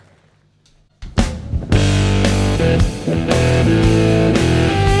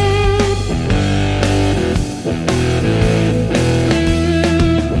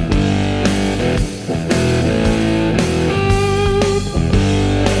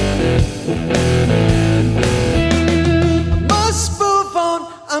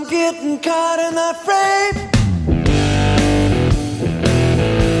Caught in that frame.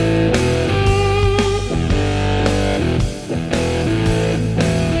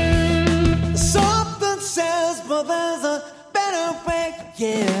 Something says, but there's a better way,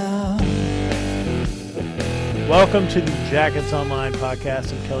 yeah. Welcome to the Jackets Online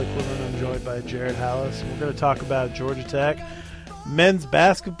podcast. I'm Kelly Quinlan. I'm joined by Jared Hallis. We're going to talk about Georgia Tech, men's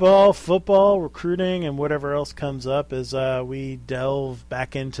basketball, football, recruiting, and whatever else comes up as we delve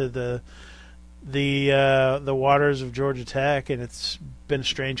back into the waters of Georgia Tech. And it's been a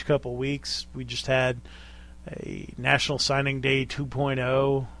strange couple weeks. We just had a National Signing Day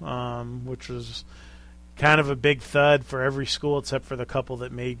 2.0, which was kind of a big thud for every school except for the couple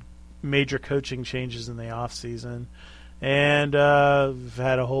that made major coaching changes in the offseason. And we've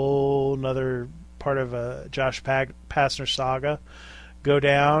had a whole another part of a Josh Pastner saga go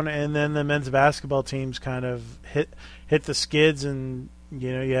down, and then the men's basketball teams kind of hit the skids, and you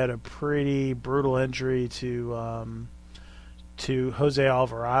had a pretty brutal injury to Jose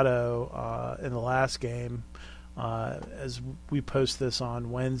Alvarado in the last game. As we post this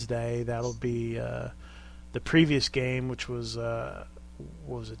on Wednesday, that'll be the previous game, which was at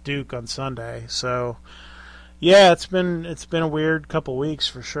Duke on Sunday. So yeah, it's been a weird couple weeks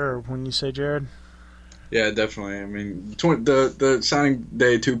for sure. When you say, Jared? Yeah, definitely. I mean, the signing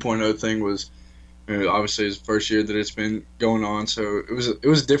day 2.0 thing was, obviously his first year that it's been going on, so it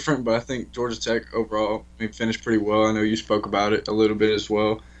was different. But I think Georgia Tech overall, finished pretty well. I know you spoke about it a little bit as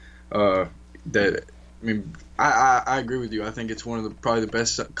well. I agree with you. I think it's one of probably the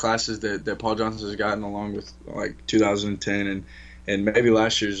best classes that Paul Johnson has gotten, along with like 2010 and maybe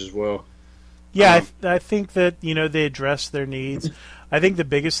last year's as well. Yeah, I think that they addressed their needs. I think the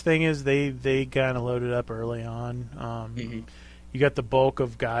biggest thing is they kind of loaded up early on. You got the bulk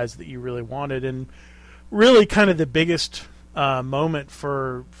of guys that you really wanted, and really kind of the biggest moment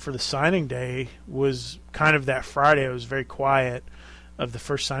for the signing day was kind of that Friday. It was very quiet of the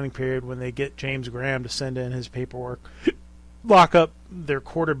first signing period when they get James Graham to send in his paperwork, lock up their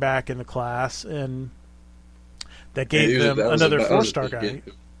quarterback in the class, and that gave them another 4-star guy.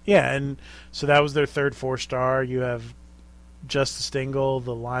 Yeah, and so that was their third 4-star. You have Justice Dingle,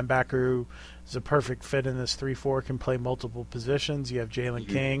 the linebacker, who is a perfect fit in this 3-4, can play multiple positions. You have Jalen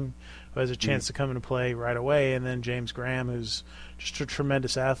King, who has a chance to come into play right away, and then James Graham, who's just a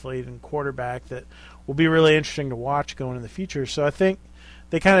tremendous athlete and quarterback that will be really interesting to watch going in the future. So I think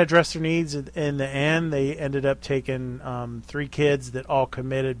they kind of addressed their needs. In the end, they ended up taking 3 kids that all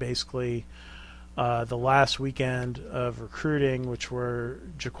committed basically the last weekend of recruiting, which were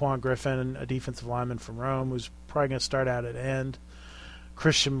Jaquan Griffin, a defensive lineman from Rome, who's probably going to start out at end,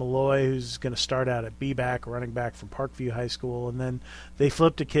 Christian Malloy, who's going to start out at B-back, running back from Parkview High School, and then they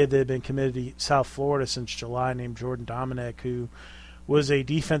flipped a kid that had been committed to South Florida since July named Jordan Dominic, who was a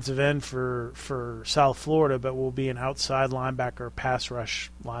defensive end for South Florida, but will be an outside linebacker, pass rush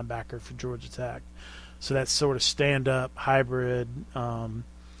linebacker for Georgia Tech. So that sort of stand-up hybrid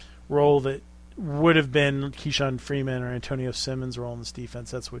role that would have been Keyshawn Freeman or Antonio Simmons' role in this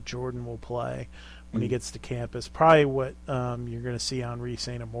defense. That's what Jordan will play when he gets to campus. Probably what you're going to see Henri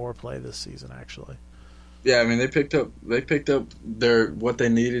St. Amour play this season, actually. Yeah, they picked up their what they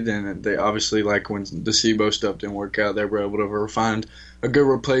needed, and they obviously, like when the SIBO stuff didn't work out, they were able to find a good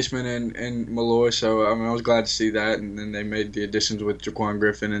replacement in Malloy. So I was glad to see that, and then they made the additions with Jaquan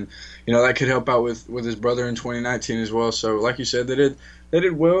Griffin, and that could help out with his brother in 2019 as well. So like you said, they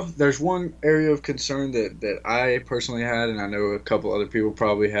did well. There's one area of concern that I personally had, and I know a couple other people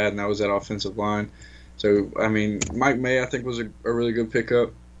probably had, and that was that offensive line. So Mike May I think was a really good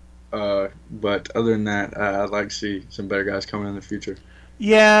pickup. But other than that, I'd like to see some better guys coming in the future.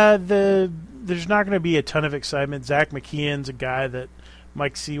 Yeah, there's not going to be a ton of excitement. Zach McKeon's a guy that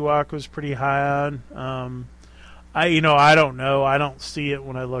Mike Sewak was pretty high on. I don't know. I don't see it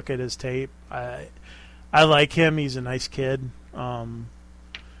when I look at his tape. I like him. He's a nice kid.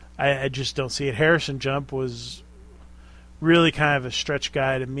 I just don't see it. Harrison Jump was really kind of a stretch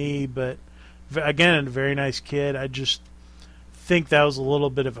guy to me, but again, a very nice kid. I just think that was a little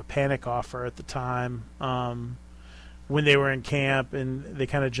bit of a panic offer at the time when they were in camp, and they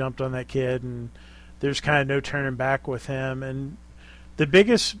kind of jumped on that kid, and there's kind of no turning back with him. And the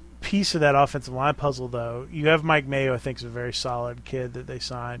biggest piece of that offensive line puzzle, though, you have Mike Mayo, I think is a very solid kid that they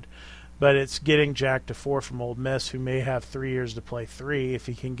signed, but it's getting Jack DeFore from Ole Miss, who may have 3 years to play 3 if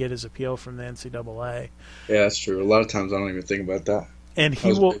he can get his appeal from the NCAA. Yeah, that's true. A lot of times I don't even think about that. And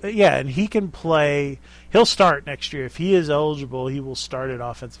he will, and he can play. He'll start next year if he is eligible. He will start at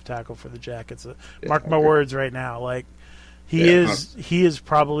offensive tackle for the Jackets. Mark my words right now. Like he is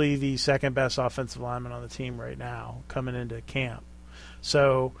probably the second best offensive lineman on the team right now coming into camp.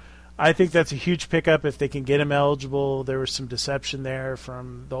 So I think that's a huge pickup if they can get him eligible. There was some deception there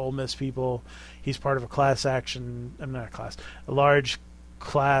from the Ole Miss people. He's part of a large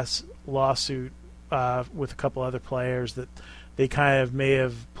class lawsuit with a couple other players that they kind of may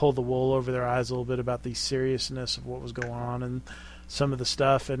have pulled the wool over their eyes a little bit about the seriousness of what was going on and some of the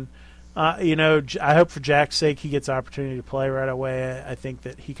stuff. And, I hope for Jack's sake he gets the opportunity to play right away. I think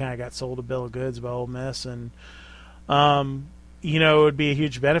that he kind of got sold a bill of goods by Ole Miss. And, it would be a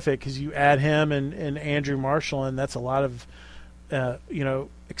huge benefit because you add him and Andrew Marshall, and that's a lot of,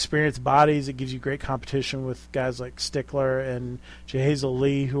 experienced bodies. It gives you great competition with guys like Stickler and Jahazel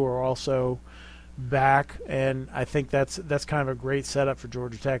Lee, who are also back, and I think that's kind of a great setup for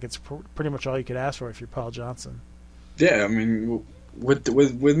Georgia Tech. It's pretty much all you could ask for if you're Paul Johnson. Yeah, I mean, with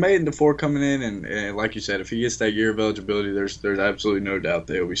May and DeFore coming in, and like you said, if he gets that year of eligibility, there's absolutely no doubt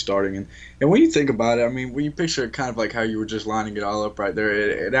that he'll be starting. And when you think about it, I mean, when you picture it kind of like how you were just lining it all up right there,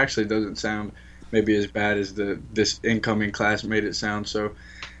 it actually doesn't sound maybe as bad as this incoming class made it sound. So,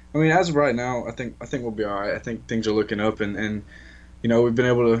 I mean, as of right now, I think we'll be all right. I think things are looking up, and we've been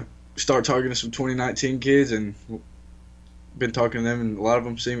able to start talking to some 2019 kids, and been talking to them, and a lot of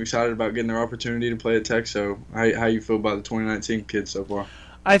them seem excited about getting their opportunity to play at Tech. So how you feel about the 2019 kids so far?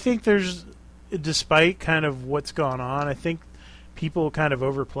 I think despite kind of what's gone on, I think people kind of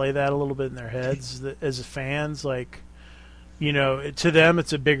overplay that a little bit in their heads as fans. Like, to them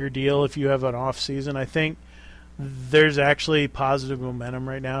it's a bigger deal if you have an off season. I think there's actually positive momentum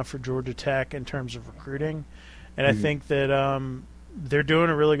right now for Georgia Tech in terms of recruiting, and I think that they're doing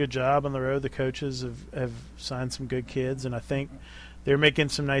a really good job on the road. The coaches have signed some good kids, and I think they're making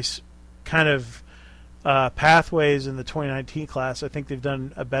some nice kind of pathways in the 2019 class. I think they've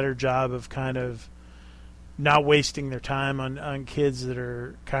done a better job of kind of not wasting their time on kids that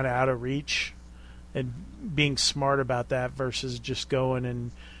are kind of out of reach and being smart about that versus just going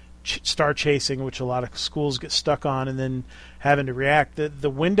and star chasing, which a lot of schools get stuck on, and then having to react. The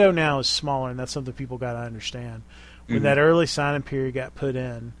window now is smaller, and that's something people got to understand. When that early signing period got put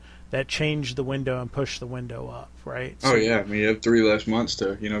in, that changed the window and pushed the window up, right? So, I mean, you have 3 less months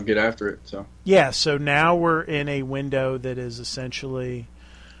to, get after it. So so now we're in a window that is essentially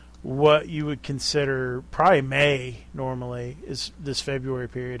what you would consider probably May normally is this February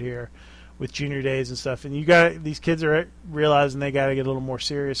period here with junior days and stuff. And these kids are realizing they got to get a little more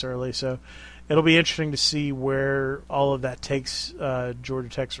serious early. So it'll be interesting to see where all of that takes Georgia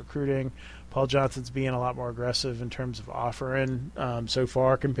Tech's recruiting. Paul Johnson's being a lot more aggressive in terms of offering so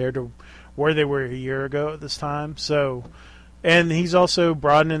far compared to where they were a year ago at this time. So, and he's also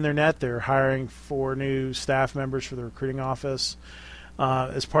broadening their net. They're hiring 4 new staff members for the recruiting office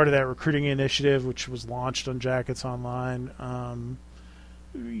as part of that recruiting initiative, which was launched on Jackets Online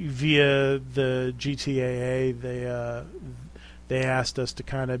via the GTAA. They asked us to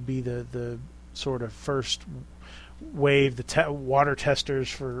kind of be the sort of first wave, the water testers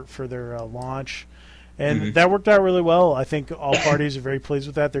for their launch, and that worked out really well. I think all parties are very pleased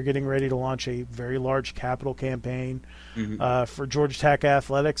with that. They're getting ready to launch a very large capital campaign for Georgia Tech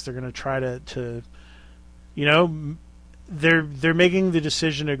athletics. They're going to try to they're making the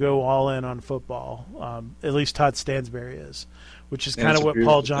decision to go all in on football. At least Todd Stansbury is, which is kind of what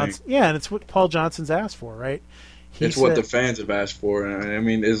Paul Johnson. Yeah, and it's what Paul Johnson's asked for, right? It's what the fans have asked for. And I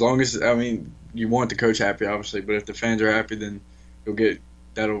mean, as long as you want the coach happy, obviously, but if the fans are happy, then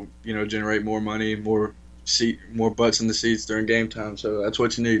that'll generate more money, more butts in the seats during game time. So that's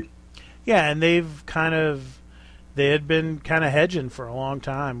what you need. Yeah, and they had been kind of hedging for a long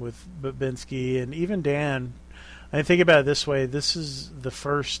time with Babinski and even Dan. I think about it this way: this is the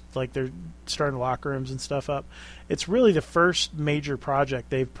first, like, they're starting locker rooms and stuff up. It's really the first major project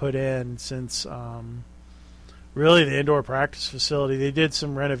they've put in since. Really, the indoor practice facility. They did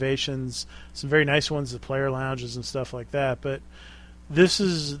some renovations, some very nice ones, the player lounges and stuff like that. But this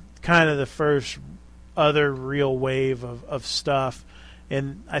is kind of the first other real wave of stuff.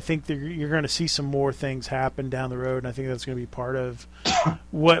 And I think you're going to see some more things happen down the road. And I think that's going to be part of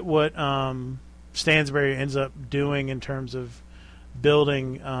what Stansbury ends up doing in terms of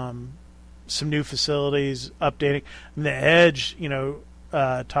building some new facilities, updating. And the edge,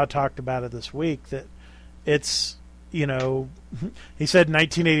 Todd talked about it this week, that it's, he said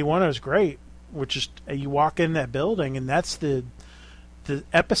 1981 it was great, which is you walk in that building and that's the the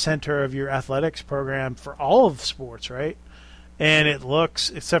epicenter of your athletics program for all of sports, right? And it looks,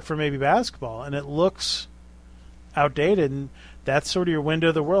 except for maybe basketball, and it looks outdated, and that's sort of your window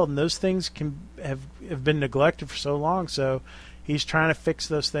of the world, and those things can have been neglected for so long. So he's trying to fix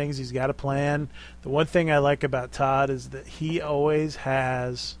those things. He's got a plan. The one thing I like about Todd is that he always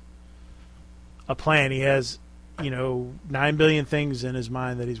has a plan. He has, 9 billion things in his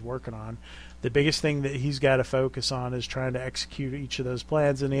mind that he's working on. The biggest thing that he's got to focus on is trying to execute each of those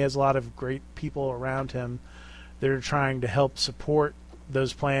plans, and he has a lot of great people around him that are trying to help support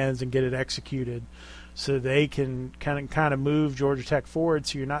those plans and get it executed so they can kind of move Georgia Tech forward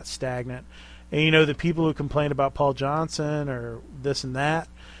so you're not stagnant. And, the people who complain about Paul Johnson or this and that,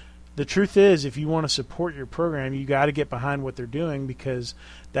 the truth is if you want to support your program, you got to get behind what they're doing because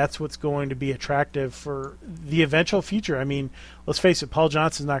that's what's going to be attractive for the eventual future. I mean, let's face it, Paul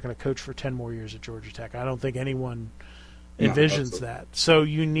Johnson's not going to coach for 10 more years at Georgia Tech. I don't think anyone envisions that. So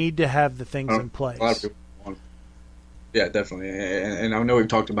you need to have the things in place. A lot of people want it. Yeah, definitely. And I know we've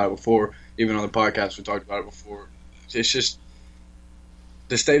talked about it before. Even on the podcast, we talked about it before. It's just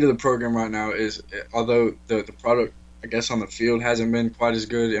the state of the program right now is, although the product, I guess, on the field hasn't been quite as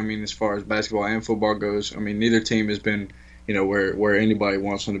good. I mean, as far as basketball and football goes, I mean, neither team has been, where anybody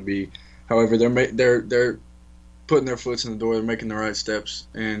wants them to be. However, they're putting their foots in the door. They're making the right steps.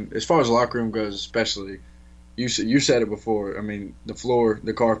 And as far as the locker room goes, especially, you said it before. I mean, the floor,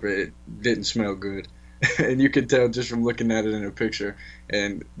 the carpet, it didn't smell good. And you could tell just from looking at it in a picture.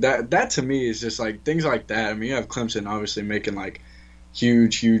 And that to me is just like things like that. I mean, you have Clemson obviously making like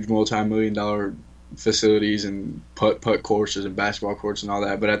huge multi-million-dollar facilities and putt courses and basketball courts and all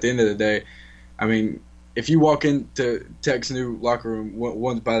that. But at the end of the day, I mean, if you walk into Tech's new locker room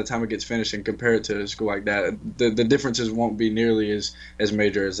once by the time it gets finished and compare it to a school like that, the differences won't be nearly as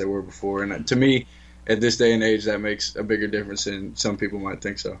major as they were before. And to me, at this day and age, that makes a bigger difference than some people might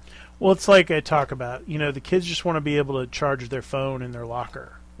think so. Well, it's like I talk about, the kids just want to be able to charge their phone in their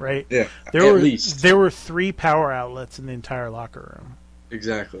locker, right? Yeah, There were 3 power outlets in the entire locker room.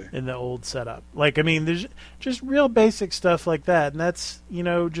 Exactly. In the old setup. Like, I mean, there's just real basic stuff like that. And that's,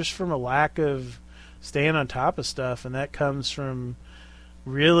 just from a lack of staying on top of stuff. And that comes from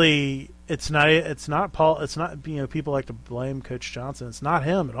really, it's not Paul, it's not, people like to blame Coach Johnson. It's not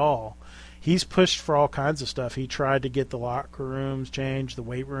him at all. He's pushed for all kinds of stuff. He tried to get the locker rooms changed, the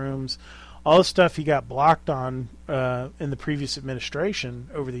weight rooms, all the stuff he got blocked on in the previous administration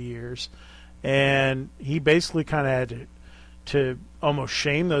over the years. And he basically kind of had to almost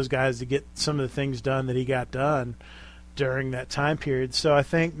shame those guys to get some of the things done that he got done during that time period. So I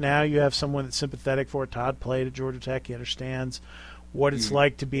think now you have someone that's sympathetic for it. Todd played at Georgia Tech. He understands what it's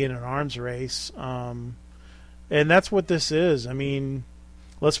like to be in an arms race. And that's what this is. I mean,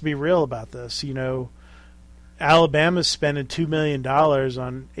 let's be real about this. Alabama's spending $2 million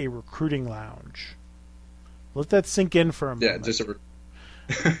on a recruiting lounge. Let that sink in for a moment. Yeah, just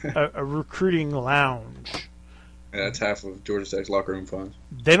a recruiting lounge. Yeah, that's half of Georgia Tech's locker room funds.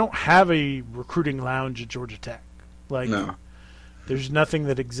 They don't have a recruiting lounge at Georgia Tech. No. There's nothing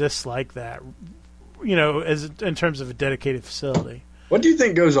that exists like that, as in terms of a dedicated facility. What do you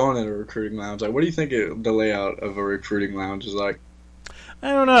think goes on in a recruiting lounge? Like, what do you think the layout of a recruiting lounge is like?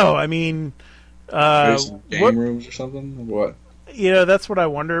 I don't know. I mean, game rooms or something? What? That's what I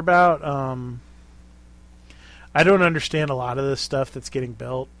wonder about. I don't understand a lot of this stuff that's getting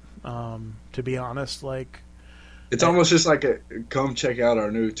built, to be honest. It's almost just like come check out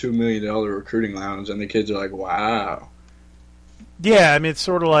our new $2 million recruiting lounge, and the kids are like, wow. Yeah, I mean, it's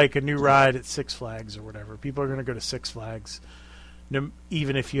sort of like a new ride at Six Flags or whatever. People are going to go to Six Flags,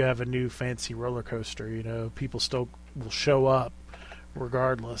 even if you have a new fancy roller coaster. People still will show up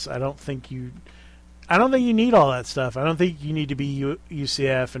regardless. I don't think you need all that stuff. I don't think you need to be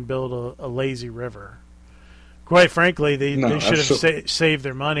UCF and build a lazy river. Quite frankly, they should have saved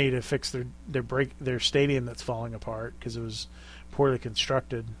their money to fix their stadium that's falling apart because it was poorly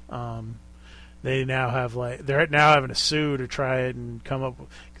constructed. They now have they're now having to sue to try it and come up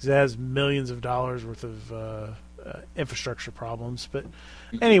because it has millions of dollars worth of infrastructure problems. But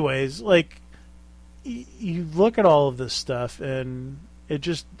anyways, you look at all of this stuff and it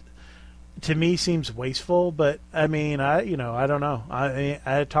just to me seems wasteful. But I mean, I don't know.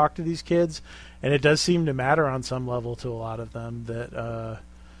 I talk to these kids. And it does seem to matter on some level to a lot of them that,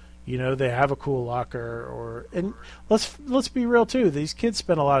 they have a cool locker. And let's be real too. These kids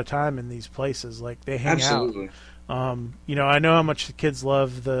spend a lot of time in these places. They hang Absolutely. out. I know how much the kids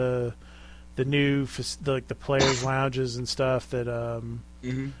love the new the players' lounges and stuff that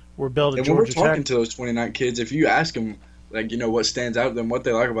were built at Georgia Tech. And when we're talking to those 29 kids, if you ask them what stands out to them, what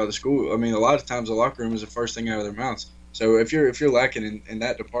they like about the school, I mean, a lot of times the locker room is the first thing out of their mouths. So if you're lacking in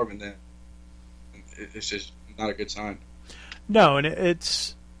that department, then it's just not a good sign. No, and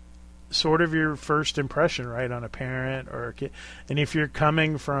it's sort of your first impression, right, on a parent or a kid. And if you're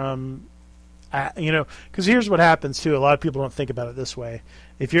coming from, because here's what happens too. A lot of people don't think about it this way.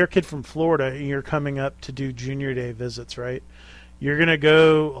 If you're a kid from Florida and you're coming up to do junior day visits, right, you're going to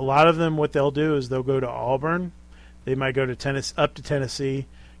go, a lot of them, what they'll do is they'll go to Auburn. They might go to up to Tennessee,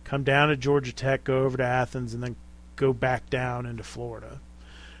 come down to Georgia Tech, go over to Athens, and then go back down into Florida.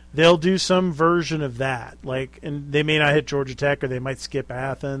 They'll do some version of that, and they may not hit Georgia Tech, or they might skip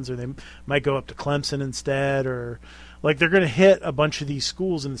Athens, or they might go up to Clemson instead, or they're going to hit a bunch of these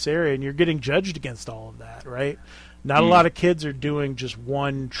schools in this area, and you're getting judged against all of that, right? Not a lot of kids are doing just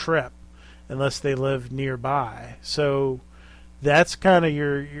one trip unless they live nearby. So that's kind of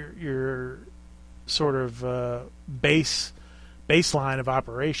your sort of baseline of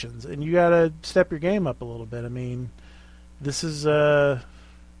operations, and you got to step your game up a little bit. I mean, this is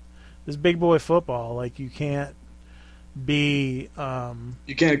big boy football. You can't be.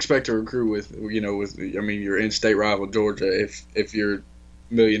 You can't expect to recruit with your in-state rival Georgia if you're $1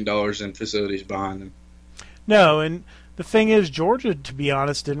 million in facilities behind them. No, and the thing is, Georgia, to be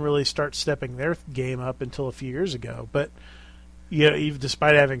honest, didn't really start stepping their game up until a few years ago. But even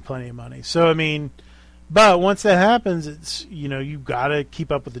despite having plenty of money, so I mean, but once that happens, it's you've got to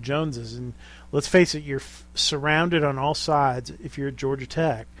keep up with the Joneses. And let's face it, you're surrounded on all sides. If you're at Georgia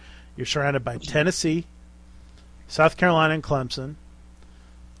Tech, you're surrounded by Tennessee, South Carolina, and Clemson,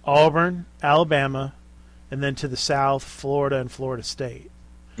 Auburn, Alabama, and then to the south, Florida and Florida State.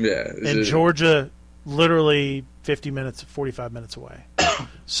 Yeah, and Georgia, literally 45 minutes away.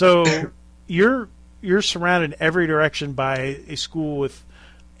 So you're surrounded in every direction by a school with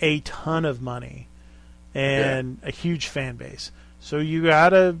a ton of money and a huge fan base. So you got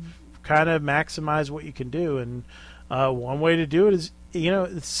to kind of maximize what you can do. And one way to do it is,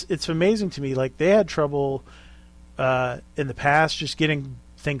 it's amazing to me. They had trouble in the past just getting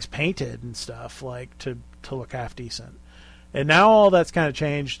things painted and stuff to look half decent. And now all that's kind of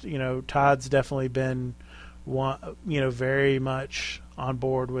changed. Todd's definitely been very much on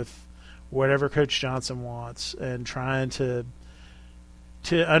board with whatever Coach Johnson wants, and trying to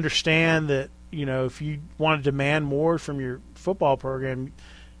understand that, if you want to demand more from your football program,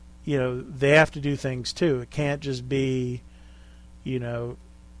 they have to do things too. It can't just be, you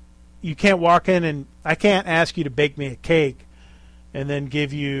can't walk in and I can't ask you to bake me a cake and then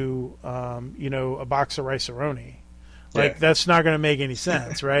give you, a box of Rice-A-Roni. That's not going to make any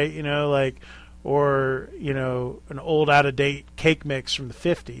sense, right? Or, an old out-of-date cake mix from the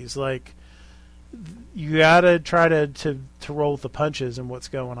 50s. You got to try to roll with the punches and what's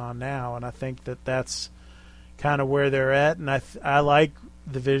going on now. And I think that's kind of where they're at. And I like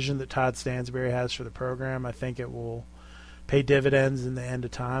the vision that Todd Stansbury has for the program. I think it will pay dividends in the end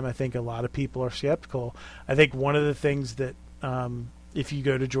of time. I think a lot of people are skeptical. I think one of the things that, if you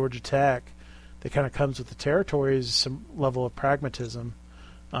go to Georgia Tech, that kind of comes with the territory is some level of pragmatism,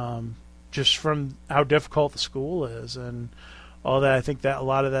 just from how difficult the school is and all that. I think that a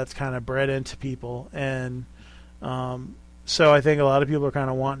lot of that's kind of bred into people. And so I think a lot of people are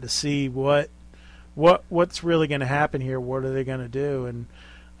kind of wanting to see what's really going to happen here. What are they going to do? And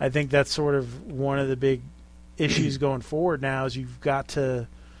I think that's sort of one of the big issues going forward now is you've got to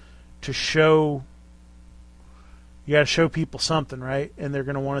show people something, right? And they're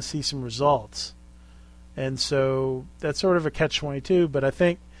going to want to see some results. And so that's sort of a catch-22. But I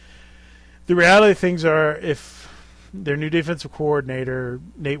think the reality of things are, if their new defensive coordinator,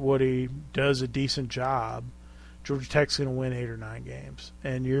 Nate Woody, does a decent job, Georgia Tech's going to win 8 or 9 games.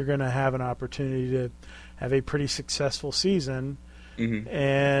 And you're going to have an opportunity to have a pretty successful season. Mm-hmm.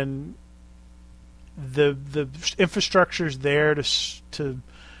 And the infrastructure's there to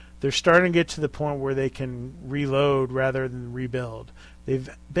they're starting to get to the point where they can reload rather than rebuild. They've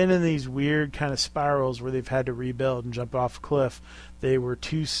been in these weird kind of spirals where they've had to rebuild and jump off a cliff. They were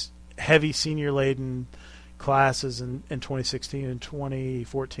too heavy senior-laden classes in 2016 and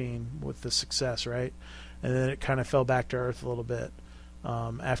 2014 with the success, right? And then it kind of fell back to earth a little bit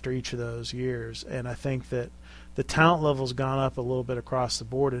after each of those years. And I think that the talent level's gone up a little bit across the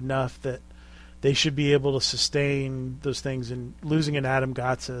board, enough that they should be able to sustain those things. And losing an Adam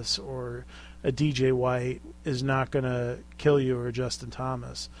Gotsis or a DJ White is not going to kill you, or a Justin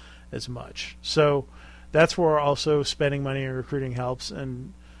Thomas, as much. So that's where also spending money and recruiting helps.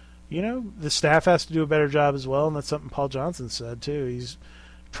 And, the staff has to do a better job as well, and that's something Paul Johnson said too. He's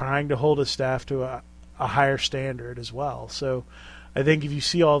trying to hold his staff to a higher standard as well. So I think if you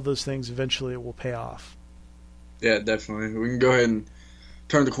see all of those things, eventually it will pay off. Yeah, definitely. We can go ahead and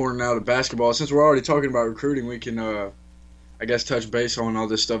turn the corner now to basketball. Since we're already talking about recruiting, we can I guess, touch base on all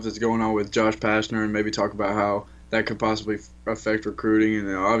this stuff that's going on with Josh Pastner and maybe talk about how that could possibly affect recruiting.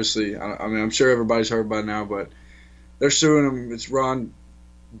 And obviously, I mean, I'm sure everybody's heard by now, but they're suing him. It's Ron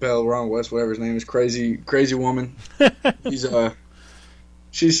West, whatever his name is, crazy woman.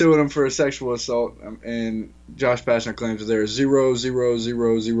 She's suing him for a sexual assault, and Josh Pastner claims that there is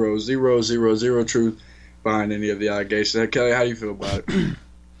 0.0000000 truth behind any of the allegations. Kelly, how do you feel about it?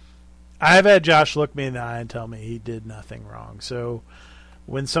 I've had Josh look me in the eye and tell me he did nothing wrong. So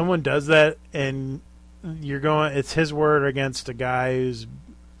when someone does that and it's his word against a guy who's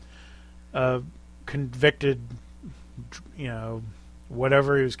convicted,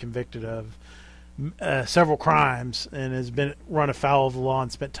 whatever he was convicted of, several crimes, and has been run afoul of the law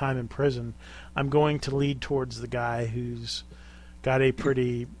and spent time in prison, I'm going to lead towards the guy who's got a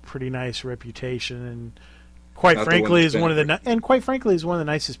pretty nice reputation, and quite frankly is one of the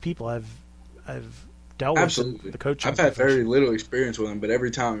nicest people I've dealt with. Absolutely. The coaching. I've had very little experience with him, but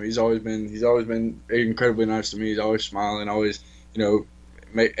every time he's always been incredibly nice to me. He's always smiling, always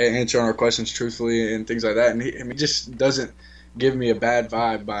answering our questions truthfully and things like that. And he just doesn't give me a bad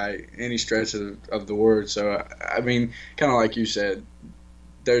vibe by any stretch of the word. So I mean, kind of like you said,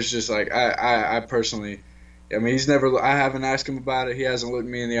 there's just like I personally, I mean, I haven't asked him about it. He hasn't looked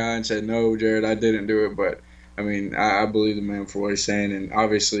me in the eye and said, "No, Jared, I didn't do it." But I mean, I believe the man for what he's saying, and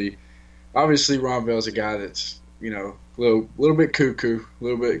obviously Ron Bell's a guy that's a little bit cuckoo, a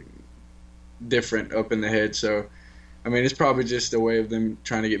little bit different up in the head. So I mean, it's probably just a way of them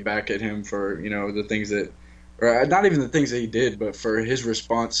trying to get back at him for the things that. Or not even the things that he did, but for his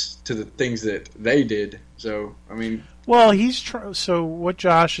response to the things that they did. So, I mean... Well, so what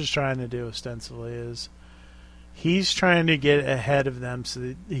Josh is trying to do, ostensibly, is he's trying to get ahead of them so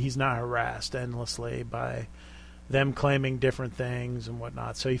that he's not harassed endlessly by them claiming different things and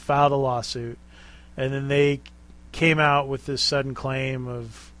whatnot. So he filed a lawsuit, and then they came out with this sudden claim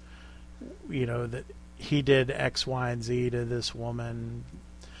of, that he did X, Y, and Z to this woman...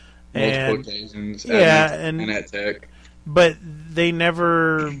 Multiple occasions. And at Tech. But they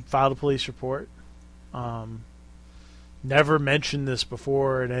never filed a police report. Never mentioned this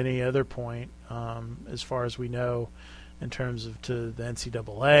before at any other point, as far as we know, in terms of to the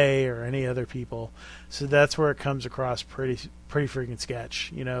NCAA or any other people. So that's where it comes across pretty freaking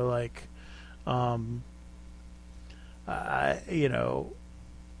sketch.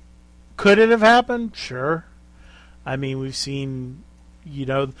 Could it have happened? Sure. I mean, we've seen.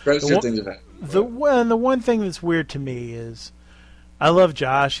 The one thing that's weird to me is I love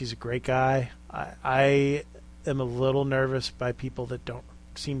Josh. He's a great guy. I am a little nervous by people that don't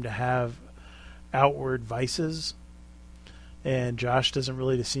seem to have outward vices. And Josh doesn't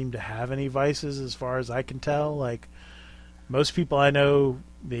really seem to have any vices as far as I can tell. Like, most people I know,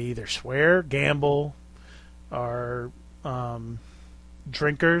 they either swear, gamble, are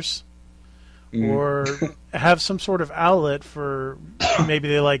drinkers, or have some sort of outlet for maybe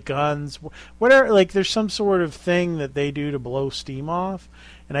they like guns, whatever. Like, there's some sort of thing that they do to blow steam off,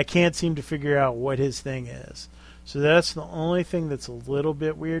 and I can't seem to figure out what his thing is. So that's the only thing that's a little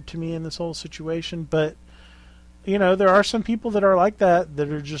bit weird to me in this whole situation. But there are some people that are like that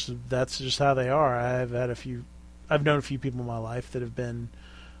are that's just how they are. I've known a few people in my life that have been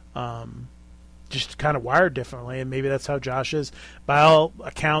just kind of wired differently, and maybe that's how Josh is. By all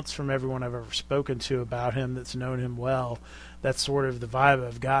accounts from everyone I've ever spoken to about him that's known him well, that's sort of the vibe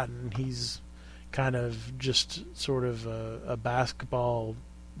I've gotten. He's kind of just sort of a basketball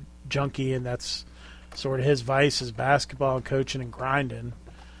junkie, and that's sort of his vice is basketball and coaching and grinding.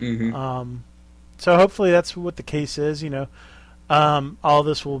 Mm-hmm. So hopefully that's what the case is. All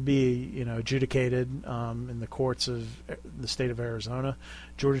this will be, adjudicated in the courts of the state of Arizona.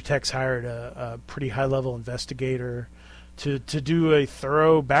 Georgia Tech's hired a pretty high-level investigator to do a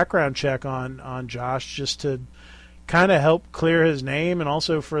thorough background check on Josh, just to kind of help clear his name and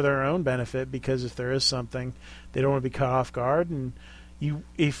also for their own benefit, because if there is something, they don't want to be caught off guard. And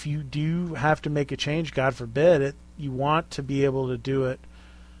if you do have to make a change, God forbid it, you want to be able to do it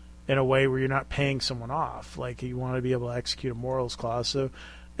in a way where you're not paying someone off. Like, you want to be able to execute a morals clause. So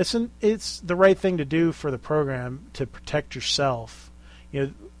it's the right thing to do for the program to protect yourself.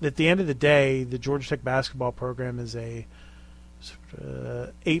 At the end of the day, the Georgia Tech basketball program is a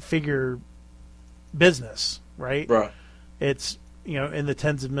 8-figure business, right? Right. It's in the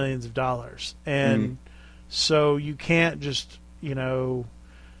tens of millions of dollars, and so you can't just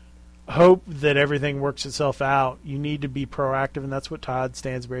hope that everything works itself out. You need to be proactive, and that's what Todd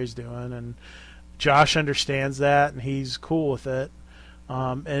Stansbury's doing, and Josh understands that, and he's cool with it.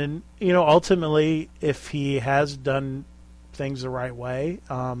 And ultimately, if he has done things the right way,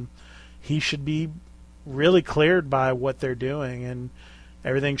 he should be really cleared by what they're doing, and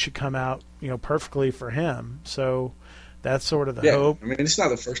everything should come out, perfectly for him. So that's sort of the hope. I mean, it's not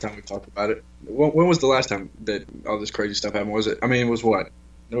the first time we've talked about it. When was the last time that all this crazy stuff happened? It was what,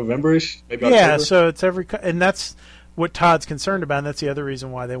 November-ish? Maybe October? Yeah, so it's and that's what Todd's concerned about, and that's the other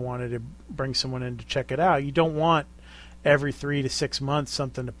reason why they wanted to bring someone in to check it out. You don't want every 3 to 6 months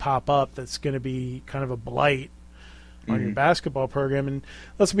something to pop up that's going to be kind of a blight on your basketball program. And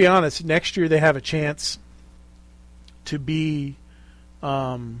let's be honest, next year they have a chance to be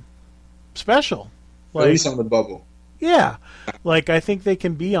special. At least on the bubble. Yeah. I think they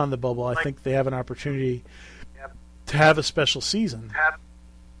can be on the bubble. I think they have an opportunity to have a special season.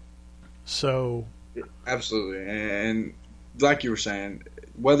 So... Absolutely. And like you were saying,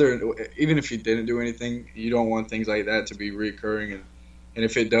 even if you didn't do anything, you don't want things like that to be reoccurring. And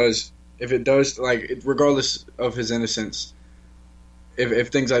if it does, regardless of his innocence, if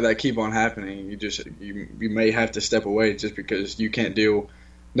things like that keep on happening, you may have to step away just because you can't deal.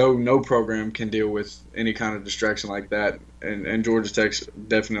 No program can deal with any kind of distraction like that. And Georgia Tech's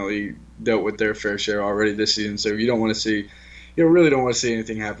definitely dealt with their fair share already this season. So you really don't want to see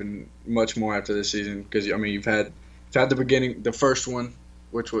anything happen much more after this season, because you've had the beginning, the first one,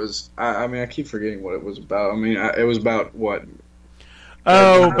 which was I keep forgetting what it was about. It was about what?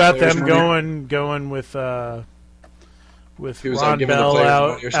 Oh, about them going with Ron Bell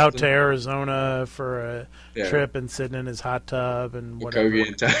out to Arizona for a trip and sitting in his hot tub and whatever.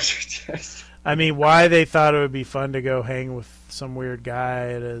 Why they thought it would be fun to go hang with some weird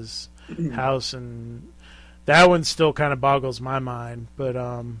guy at his house, and that one still kind of boggles my mind. But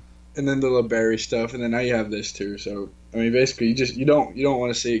and then the LeBerry stuff, and then now you have this too. So basically, you don't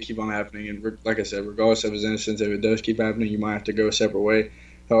want to see it keep on happening. And like I said, regardless of his innocence, if it does keep happening, you might have to go a separate way.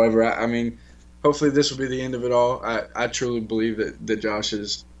 However, hopefully this will be the end of it all. I truly believe that Josh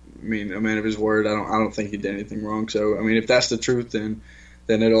is, a man of his word. I don't think he did anything wrong. So if that's the truth, then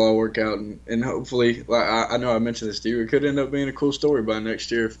it'll all work out. And hopefully, I know I mentioned this to you, it could end up being a cool story by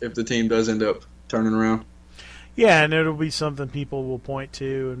next year if the team does end up turning around. Yeah, and it'll be something people will point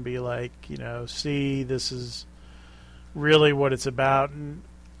to and be like, see, this is really what it's about. And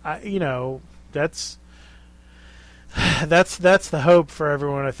that's the hope for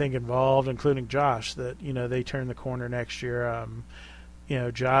everyone, I think, involved, including Josh, that they turn the corner next year.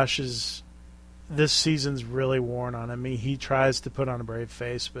 Josh this season's really worn on him. He tries to put on a brave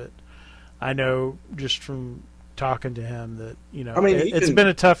face, but I know just from talking to him that it's been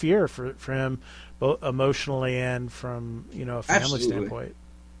a tough year for him, both emotionally and from a family standpoint.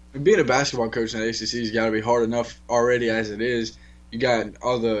 Being a basketball coach in the ACC's got to be hard enough already as it is. You got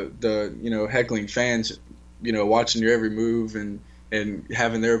all the heckling fans, watching your every move and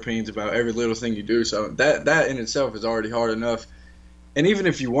having their opinions about every little thing you do. So that in itself is already hard enough. And even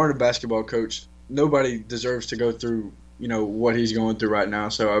if you weren't a basketball coach, nobody deserves to go through what he's going through right now.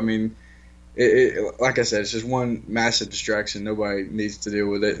 So like I said, it's just one massive distraction. Nobody needs to deal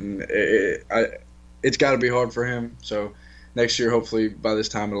with it, and it's got to be hard for him. So next year, hopefully, by this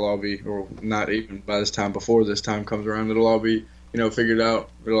time it'll all be, or not even by this time, before this time comes around, it'll all be figured out.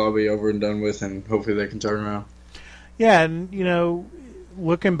 It'll all be over and done with, and hopefully they can turn around. Yeah, and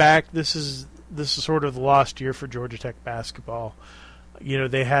looking back, this is sort of the lost year for Georgia Tech basketball.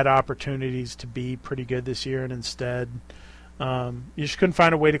 They had opportunities to be pretty good this year, and instead, you just couldn't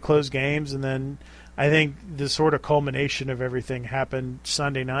find a way to close games. And then I think the sort of culmination of everything happened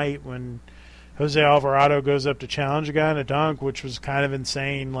Sunday night when Jose Alvarado goes up to challenge a guy in a dunk, which was kind of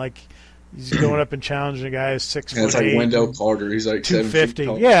insane. He's going up and challenging a guy who's 6'8". It's like Wendell Carter. He's like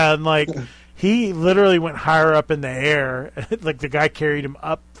 250. Yeah, and he literally went higher up in the air. The guy carried him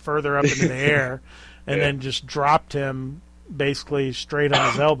up further up into the air, and then just dropped him basically straight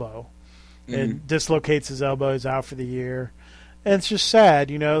on his elbow. It dislocates his elbow. He's out for the year. And it's just sad,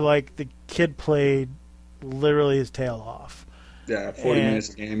 the kid played literally his tail off. Yeah, 40 minutes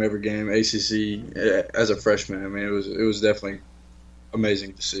a game, every game, ACC as a freshman. It was definitely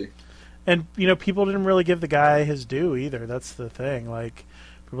amazing to see. And, people didn't really give the guy his due either. That's the thing.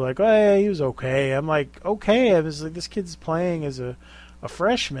 People were like, oh, yeah, he was okay. I'm like, okay. I was like, this kid's playing as a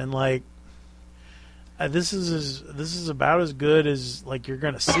freshman. This is about as good as you're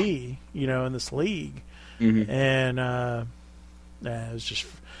going to see, in this league. And it was just,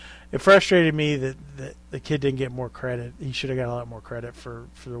 it frustrated me that the kid didn't get more credit. He should have got a lot more credit for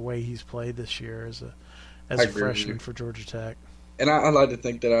the way he's played this year as a freshman for Georgia Tech. And I'd like to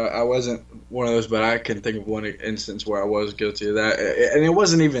think that I wasn't one of those, but I can think of one instance where I was guilty of that. And it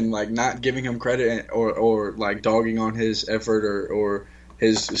wasn't even not giving him credit or dogging on his effort or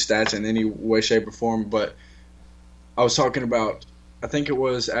his stats in any way, shape, or form. But I was talking about, I think it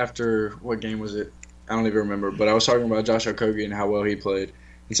was after, what game was it? I don't even remember, but I was talking about Josh Okogie and how well he played,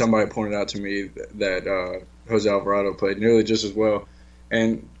 and somebody pointed out to me that Jose Alvarado played nearly just as well.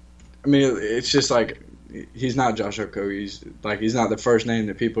 And I mean, it's just like he's not Josh Okogie. He's not the first name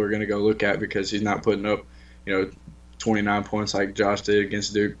that people are going to go look at because he's not putting up, 29 points like Josh did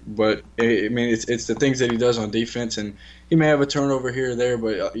against Duke. But I mean, it's the things that he does on defense, and he may have a turnover here or there,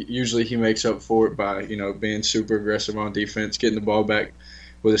 but usually he makes up for it by being super aggressive on defense, getting the ball back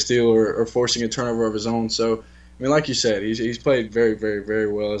with a steal or forcing a turnover of his own. So I mean, like you said, he's played very, very,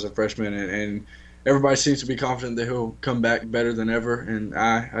 very well as a freshman, and everybody seems to be confident that he'll come back better than ever, and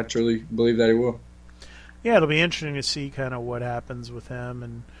I truly believe that he will. Yeah, it'll be interesting to see kind of what happens with him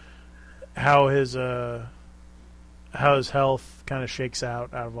and how his health kind of shakes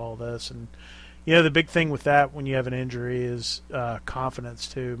out of all this. And the big thing with that when you have an injury is confidence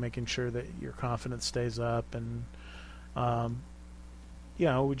too, making sure that your confidence stays up. And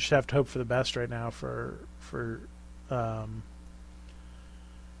we just have to hope for the best right now for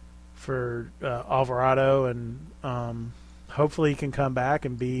Alvarado, and hopefully he can come back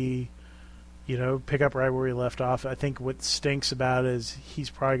and be, pick up right where he left off. I think what stinks about it is he's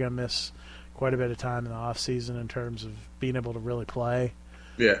probably going to miss quite a bit of time in the off season in terms of being able to really play.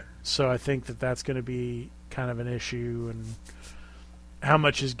 Yeah. So I think that's going to be kind of an issue, and how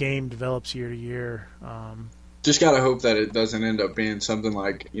much his game develops year to year. Just got to hope that it doesn't end up being something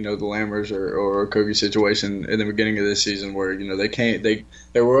like, the Lammers or Okogie situation in the beginning of this season where,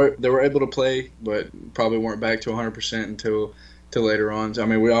 they were able to play, but probably weren't back to 100% until later on. So, I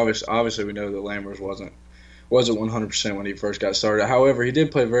mean, we obviously we know that Lammers wasn't 100% when he first got started. However, he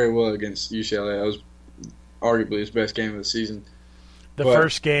did play very well against UCLA. That was arguably his best game of the season.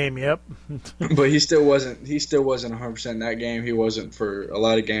 First game, yep. But he still wasn't 100% in that game. He wasn't for a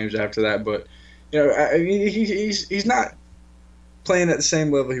lot of games after that, but I mean, he's not playing at the same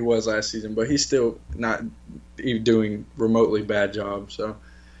level he was last season, but he's still not even doing remotely bad job. So,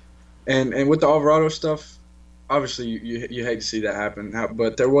 and with the Alvarado stuff, obviously you hate to see that happen.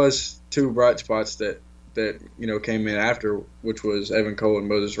 But there was two bright spots that came in after, which was Evan Cole and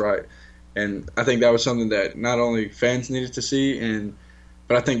Moses Wright, and I think that was something that not only fans needed to see,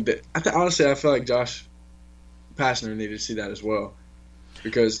 but I think that honestly I feel like Josh Pastner needed to see that as well.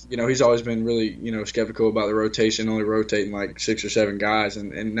 Because, he's always been really, skeptical about the rotation, only rotating like 6 or 7 guys.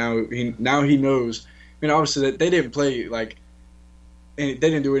 And now he knows. I mean, obviously, that they didn't play, they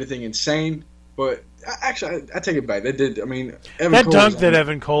didn't do anything insane. But actually, I take it back. They did. I mean, that dunk that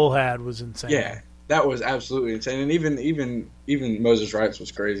Evan Cole had was insane. Yeah, that was absolutely insane. And even Moses Wright's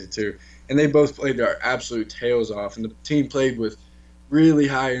was crazy, too. And they both played their absolute tails off. And the team played with really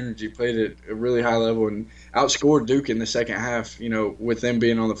high energy, played at a really high level, and outscored Duke in the second half, with them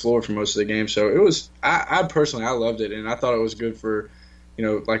being on the floor for most of the game. So it was, I personally, I loved it, and I thought it was good for,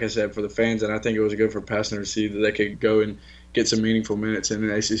 like I said, for the fans, and I think it was good for Pastner to see that they could go and get some meaningful minutes in an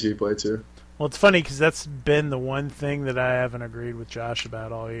ACC play too. Well, it's funny because that's been the one thing that I haven't agreed with Josh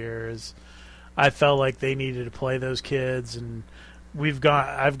about all year is I felt like they needed to play those kids, and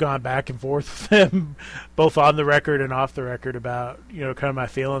I've gone back and forth with them, both on the record and off the record about, kind of my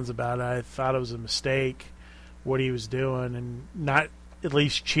feelings about it. I thought it was a mistake what he was doing, and not at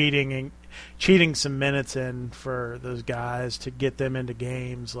least cheating some minutes in for those guys to get them into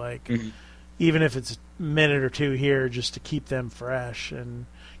games, even if it's a minute or two here, just to keep them fresh and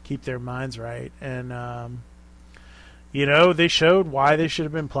keep their minds right. And they showed why they should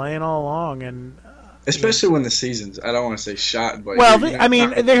have been playing all along, and especially when the season's, I don't want to say shot, but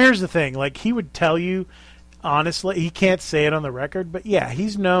here's the thing. He would tell you, honestly, he can't say it on the record, but yeah,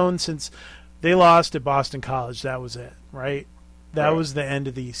 he's known since they lost at Boston College. That was it, right? That was the end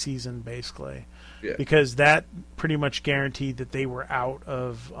of the season, basically, because that pretty much guaranteed that they were out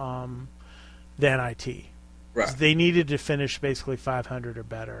of the NIT. Right. So they needed to finish basically 500 or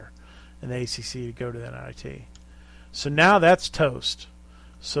better in the ACC to go to the NIT. So now that's toast.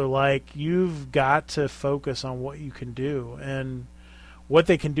 So, you've got to focus on what you can do. And what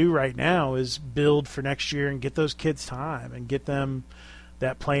they can do right now is build for next year and get those kids time and get them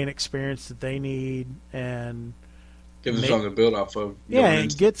that playing experience that they need and give them something to build off of. Yeah,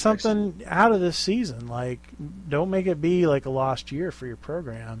 and get something out of this season. Don't make it be like a lost year for your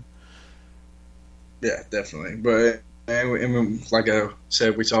program. Yeah, definitely. But, and like I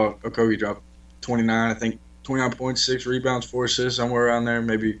said, we saw Okogie drop 29, I think, 29 points, 6 rebounds, 4 assists, somewhere around there,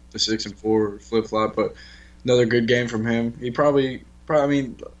 maybe the 6 and 4 flip-flop, but another good game from him. He probably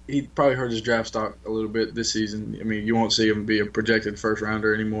hurt his draft stock a little bit this season. I mean, you won't see him be a projected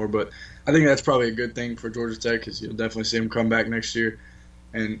first-rounder anymore, but I think that's probably a good thing for Georgia Tech because you'll definitely see him come back next year.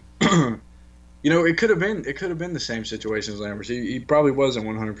 And, it could have been the same situation as Lammers. He probably wasn't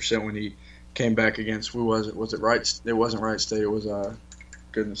 100% when he came back against, who was it? Was it Wright? It wasn't Wright State. It was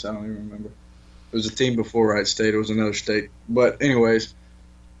goodness, I don't even remember. It was a team before Wright State. It was another state. But anyways,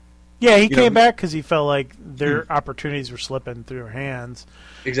 yeah, he came back because he felt like their opportunities were slipping through their hands.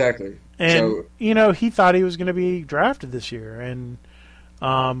 Exactly. And he thought he was going to be drafted this year, and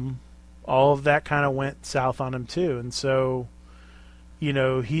all of that kind of went south on him too. And so,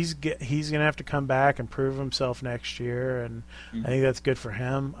 he's going to have to come back and prove himself next year, and I think that's good for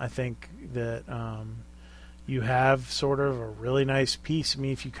him. I think that you have sort of a really nice piece. I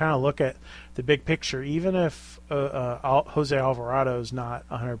mean, if you kind of look at the big picture, even if Jose Alvarado is not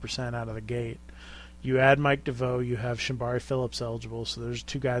 100% out of the gate, you add Mike DeVoe, you have Shambari Phillips eligible, so there's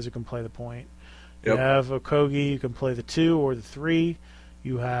two guys who can play the point. Yep. You have Okogie, who can play the 2 or the 3.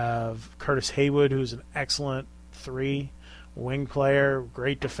 You have Curtis Haywood, who's an excellent 3 wing player,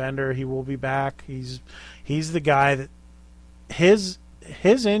 great defender. He will be back. He's the guy that his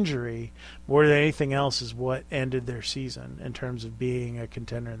injury, more than anything else, is what ended their season in terms of being a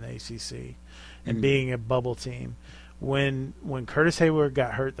contender in the ACC and being a bubble team. When Curtis Hayward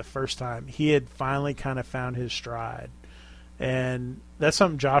got hurt the first time, he had finally kind of found his stride. And that's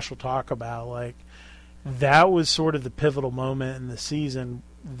something Josh will talk about. Like, that was sort of the pivotal moment in the season.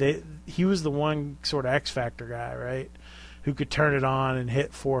 He was the one sort of X-factor guy, right, who could turn it on and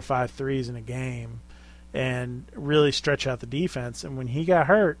hit 4 or 5 threes in a game and really stretch out the defense. And when he got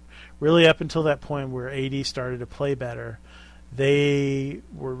hurt, really up until that point where AD started to play better, they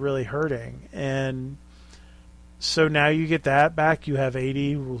were really hurting. And so now you get that back. You have AD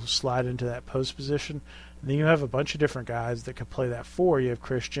who will slide into that post position. And then you have a bunch of different guys that could play that 4. You have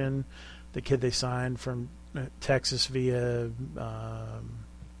Christian, the kid they signed from Texas via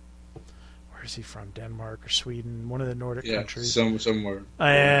where is he from? Denmark or Sweden? One of the Nordic countries. Somewhere.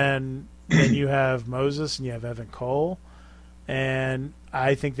 And then you have Moses and you have Evan Cole. And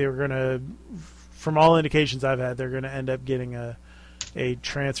I think they were going to, from all indications I've had, they're going to end up getting a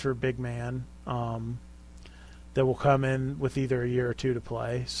transfer big man that will come in with either a year or 2 to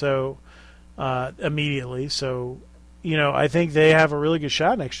play. So immediately. So, I think they have a really good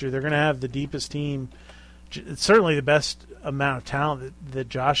shot next year. They're going to have the deepest team. It's certainly the best amount of talent that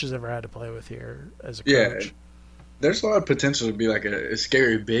Josh has ever had to play with here as a coach. Yeah, there's a lot of potential to be like a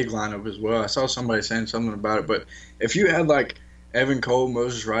scary big lineup as well. I saw somebody saying something about it, but if you had like Evan Cole,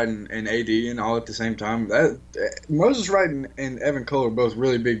 Moses Wright, and AD and all at the same time, Moses Wright and Evan Cole are both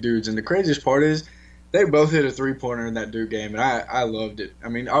really big dudes. And the craziest part is they both hit a 3-pointer in that Duke game, and I loved it. I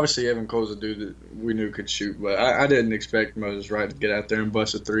mean, obviously Evan Cole's a dude that we knew could shoot, but I didn't expect Moses Wright to get out there and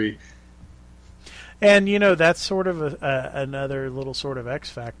bust a 3. And, that's sort of another little sort of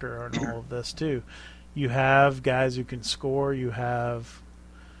X factor in all of this, too. You have guys who can score. You have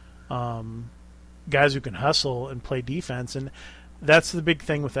guys who can hustle and play defense. And that's the big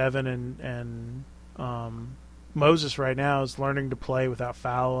thing with Evan and Moses right now is learning to play without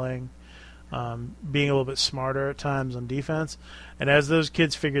fouling, being a little bit smarter at times on defense. And as those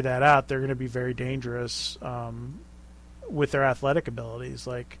kids figure that out, they're going to be very dangerous with their athletic abilities.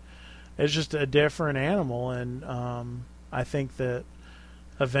 Like, it's just a different animal, and I think that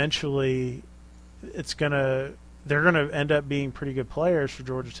eventually they're gonna end up being pretty good players for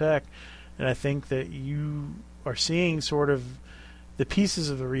Georgia Tech, and I think that you are seeing sort of the pieces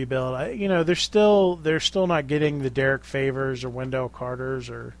of the rebuild. They're still not getting the Derek Favors or Wendell Carters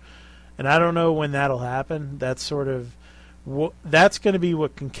and I don't know when that'll happen. That's sort of that's going to be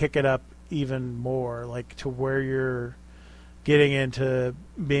what can kick it up even more, like to where you're getting into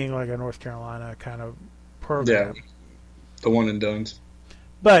being like a North Carolina kind of program. Yeah, the one and dones.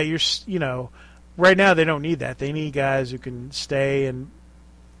 But right now they don't need that. They need guys who can stay and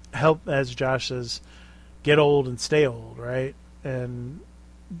help, as Josh says, get old and stay old, right? And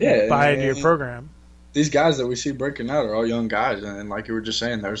buy into your program. These guys that we see breaking out are all young guys, and like you were just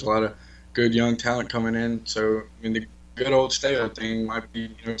saying, there's a lot of good young talent coming in. So the good old stay old thing might be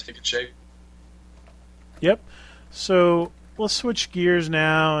taking shape. Yep. So let's switch gears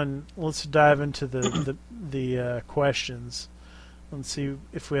now and let's dive into the questions. Let's see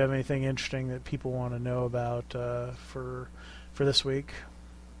if we have anything interesting that people want to know about for this week.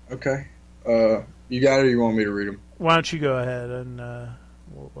 Okay. You got it, or you want me to read them? Why don't you go ahead and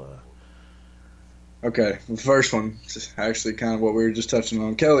we'll... Okay, the first one is actually kind of what we were just touching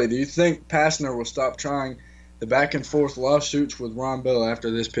on. Kelly, do you think Pastner will stop trying the back-and-forth lawsuits with Ron Bell after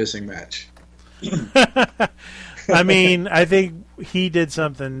this pissing match? I mean, I think he did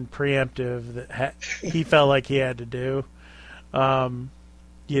something preemptive that he felt like he had to do. I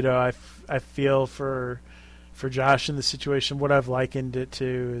feel for Josh in the situation. What I've likened it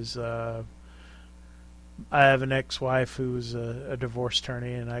to is I have an ex-wife who's a divorce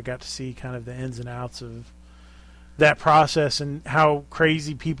attorney, and I got to see kind of the ins and outs of that process and how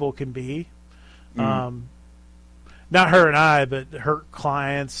crazy people can be. Not her and I, but her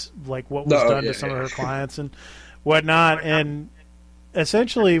clients, like what was done to some of her clients and whatnot. And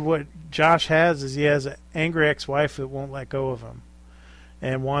essentially what Josh has is he has an angry ex-wife that won't let go of him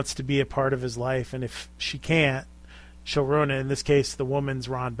and wants to be a part of his life. And if she can't, she'll ruin it. In this case, the woman's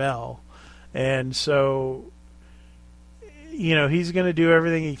Ron Bell. And so, you know, he's going to do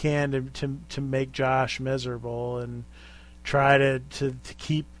everything he can to make Josh miserable and try to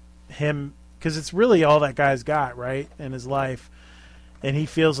keep him, because it's really all that guy's got, right, in his life. And he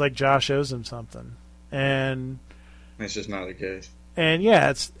feels like Josh owes him something. And it's just not the case. And yeah,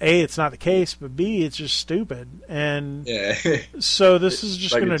 it's A, it's not the case, but B, it's just stupid. And yeah. So this is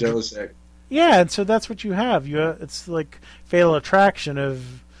just like going to... Yeah, and so that's what you have. It's like Fatal Attraction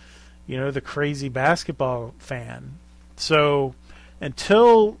of, you know, the crazy basketball fan. So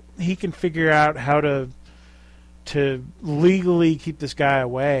until he can figure out how to legally keep this guy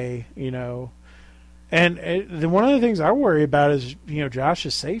away, you know, and one of the things I worry about is, you know,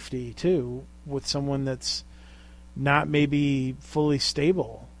 Josh's safety too, with someone that's not maybe fully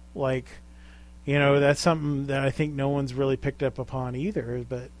stable. Like, you know, that's something that I think no one's really picked up upon either.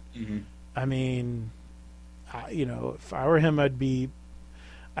 But I mean, you know, if I were him,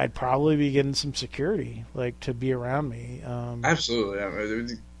 I'd probably be getting some security, like, to be around me. Absolutely. I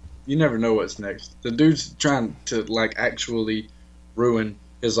mean, you never know what's next. The dude's trying to, like, actually ruin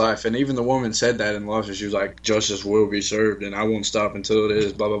his life. And even the woman said that in the lawsuit. She was like, justice will be served, and I won't stop until it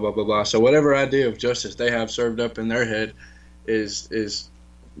is, blah, blah, blah, blah, blah. So whatever idea of justice they have served up in their head is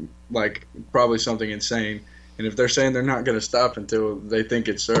like, probably something insane. And if they're saying they're not going to stop until they think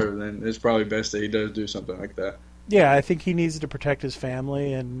it's served, then it's probably best that he does do something like that. Yeah, I think he needs to protect his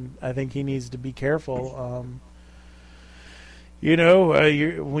family, and I think he needs to be careful. You know,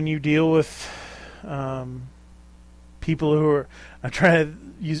 when you deal with people who are, I'm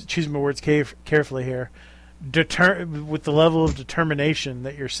trying to choose my words carefully here, with the level of determination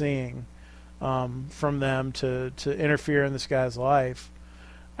that you're seeing from them to interfere in this guy's life,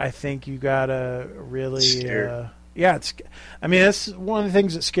 I think you gotta really, that's one of the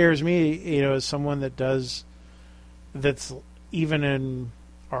things that scares me. You know, as someone that's even in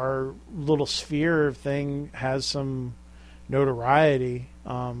our little sphere of thing has some notoriety.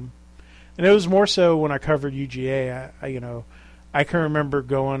 And it was more so when I covered UGA. I can remember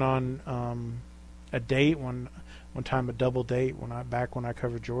going on a date one time, a double date when I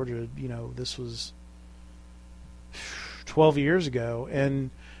covered Georgia. You know, this was 12 years ago, and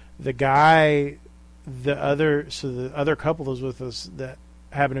the guy, the other couple that was with us that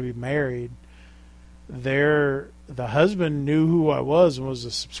happened to be married, the husband knew who I was and was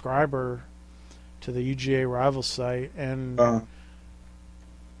a subscriber to the UGA rival site, and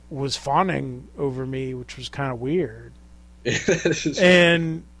was fawning over me, which was kind of weird.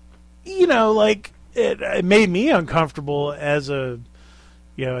 And, you know, like, it made me uncomfortable as a,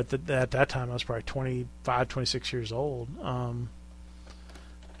 you know, at that time I was probably 25, 26 years old.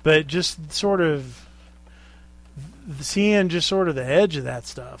 But just sort of seeing just sort of the edge of that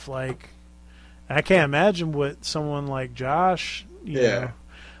stuff, like, I can't imagine what someone like Josh, you know,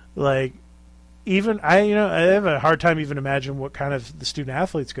 like, even I have a hard time even imagine what kind of the student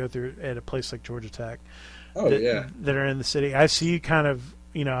athletes go through at a place like Georgia Tech. That are in the city. I see kind of,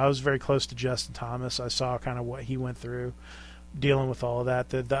 you know, I was very close to Justin Thomas. I saw kind of what he went through dealing with all of that,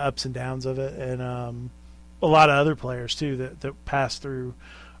 the ups and downs of it, and a lot of other players too that passed through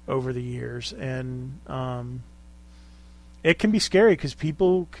over the years. And it can be scary because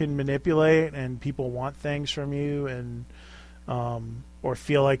people can manipulate and people want things from you, and or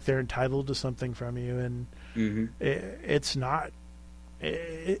feel like they're entitled to something from you, and it's not.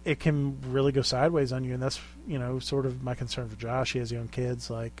 It can really go sideways on you, and that's, you know, sort of my concern for Josh. He has young kids,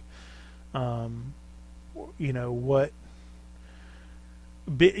 like, you know,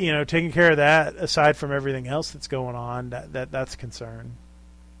 taking care of that aside from everything else that's going on, that's a concern.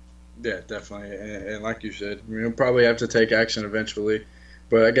 Yeah, definitely, and like you said, we'll probably have to take action eventually.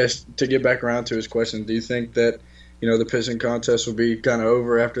 But I guess to get back around to his question, do you think that, you know, the pissing contest will be kind of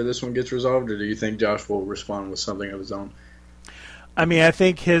over after this one gets resolved, or do you think Josh will respond with something of his own? I mean, I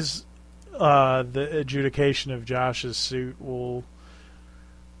think the adjudication of Josh's suit will,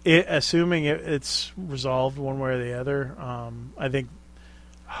 assuming it's resolved one way or the other, I think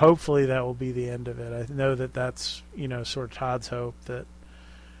hopefully that will be the end of it. I know that's, you know, sort of Todd's hope that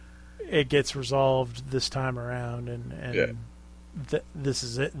it gets resolved this time around, and this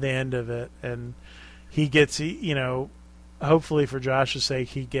is it, the end of it, and he gets, you know, hopefully for Josh's sake,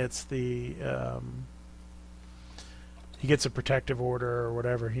 he gets the he gets a protective order or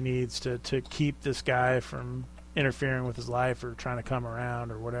whatever he needs to keep this guy from interfering with his life or trying to come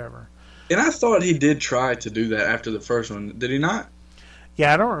around or whatever. And I thought he did try to do that after the first one. Did he not?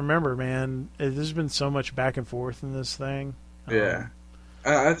 Yeah, I don't remember, man. There's been so much back and forth in this thing. Yeah.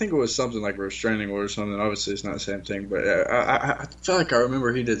 I think it was something like a restraining order or something. Obviously, it's not the same thing. But I feel like I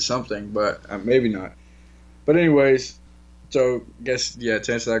remember he did something, but maybe not. But anyways, so I guess, yeah,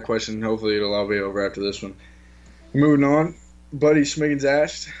 to answer that question, hopefully it'll all be over after this one. Moving on, Buddy Schmiggins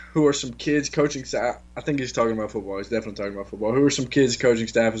asked, who are some kids coaching staff? I think he's talking about football. He's definitely talking about football. Who are some kids coaching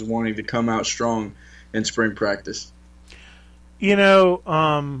staff is wanting to come out strong in spring practice? You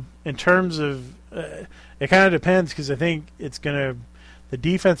know, in terms of it kind of depends because I think it's going to – the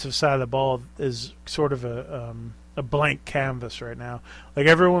defensive side of the ball is sort of a blank canvas right now. Like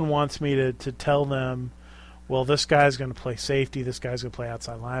everyone wants me to tell them, well, this guy's going to play safety, this guy's going to play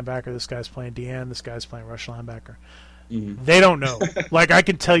outside linebacker, this guy's playing DN, this guy's playing rush linebacker. Mm-hmm. They don't know. Like I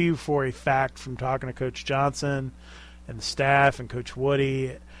can tell you for a fact from talking to Coach Johnson and the staff and Coach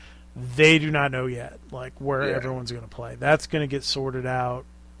Woody, they do not know yet, like where everyone's going to play. That's going to get sorted out.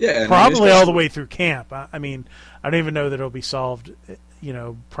 Yeah, probably all the way through camp. I mean, I don't even know that it'll be solved, you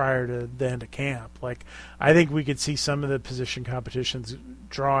know, prior to the end of camp. Like, I think we could see some of the position competitions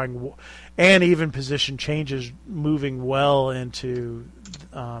drawing, and even position changes moving well into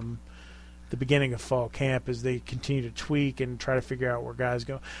the beginning of fall camp as they continue to tweak and try to figure out where guys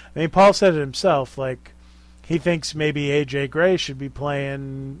go. I mean, Paul said it himself. Like, he thinks maybe A.J. Gray should be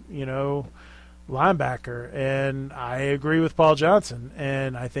playing, you know, linebacker, and I agree with Paul Johnson,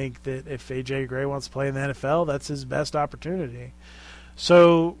 and I think that if A.J. Gray wants to play in the NFL, that's his best opportunity.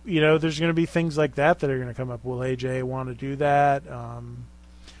 So, you know, there's going to be things like that are going to come up. Will A.J. want to do that?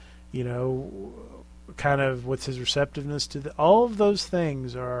 You know, kind of what's his receptiveness to all of those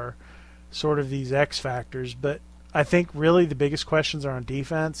things are sort of these X factors, but I think really the biggest questions are on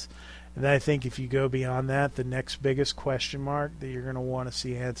defense. And then I think if you go beyond that, the next biggest question mark that you're going to want to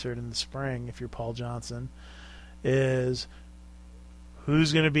see answered in the spring, if you're Paul Johnson, is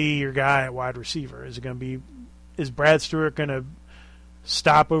who's going to be your guy at wide receiver? Is Brad Stewart going to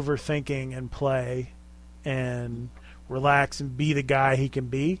stop overthinking and play and relax and be the guy he can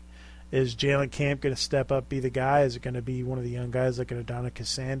be? Is Jalen Camp going to step up, be the guy? Is it going to be one of the young guys like an Adonicus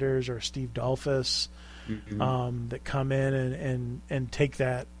Sanders or Steve Dolphus that come in and take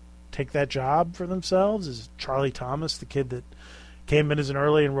that job for themselves? Is Charlie Thomas, the kid that came in as an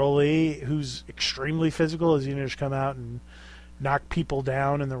early enrollee, who's extremely physical, is he going to just come out and knock people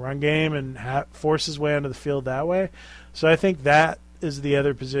down in the run game and force his way onto the field that way? So I think that is the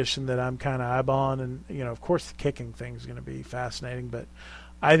other position that I'm kind of eyeballing. And, you know, of course the kicking thing is going to be fascinating, but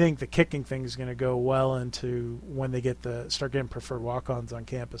I think the kicking thing is going to go well into when they start getting preferred walk-ons on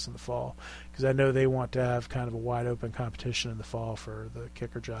campus in the fall, because I know they want to have kind of a wide-open competition in the fall for the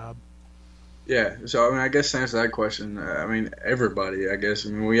kicker job. Yeah, so I mean, I guess to answer that question, I mean, everybody, I guess. I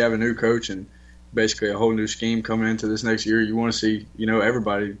mean, we have a new coach and basically a whole new scheme coming into this next year. You want to see, you know,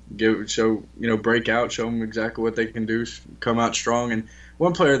 everybody break out, show them exactly what they can do, come out strong. And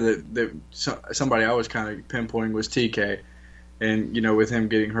one player that somebody I was kind of pinpointing was TK. And, you know, with him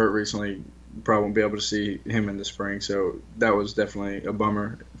getting hurt recently, you probably won't be able to see him in the spring. So that was definitely a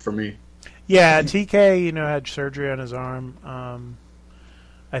bummer for me. Yeah, TK, you know, had surgery on his arm.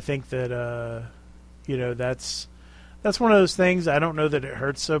 I think that, you know, that's one of those things. I don't know that it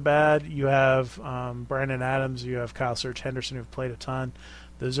hurts so bad. You have Brandon Adams, you have Kyle Search Henderson, who've played a ton.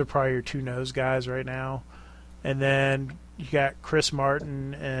 Those are probably your two nose guys right now. And then you got Chris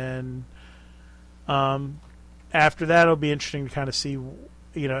Martin, and after that, it'll be interesting to kind of see,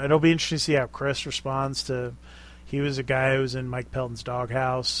 you know, it'll be interesting to see how Chris responds to. He was a guy who was in Mike Pelton's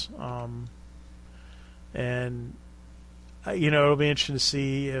doghouse, and you know, it'll be interesting to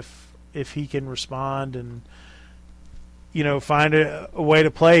see if he can respond and, you know, find a way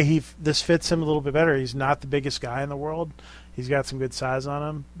to play. This fits him a little bit better. He's not the biggest guy in the world. He's got some good size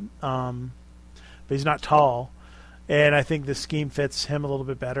on him, but he's not tall. And I think the scheme fits him a little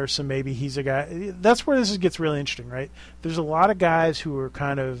bit better, so maybe he's a guy. That's where this gets really interesting, right? There's a lot of guys who are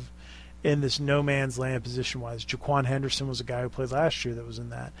kind of in this no man's land position-wise. Jaquan Henderson was a guy who played last year that was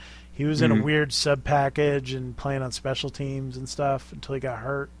in that. He was in a weird sub-package and playing on special teams and stuff until he got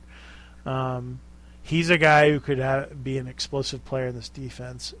hurt. He's a guy who could be an explosive player in this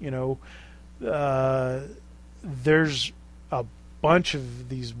defense. You know, there's a bunch of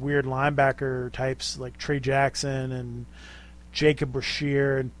these weird linebacker types like Trey Jackson and Jacob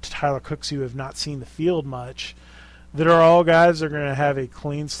Brashear and Tyler Cooks who have not seen the field much, that are all guys that are going to have a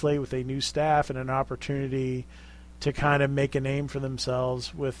clean slate with a new staff and an opportunity to kind of make a name for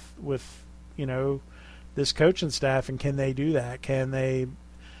themselves with you know, this coaching staff, and can they do that? Can they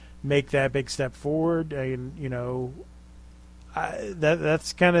make that big step forward? And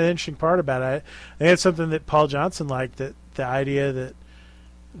that's kind of the interesting part about it. I think it's something that Paul Johnson liked, that the idea that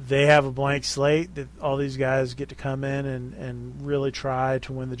they have a blank slate, that all these guys get to come in and really try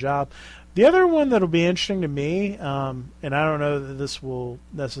to win the job. The other one that'll be interesting to me, and I don't know that this will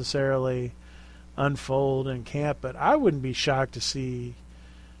necessarily unfold in camp, but I wouldn't be shocked to see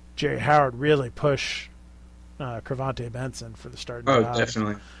Jerry Howard really push Cravante Benson for the starting job. Oh,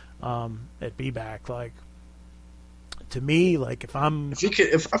 definitely. At B-back, like, to me, like, if I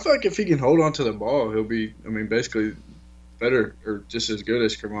feel like if he can hold on to the ball, he'll be, basically better or just as good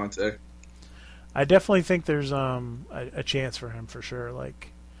as Cravante. I definitely think there's a chance for him for sure.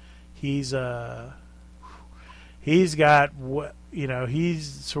 Like, he's got what, he's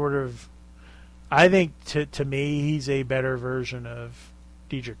sort of, I think to me, he's a better version of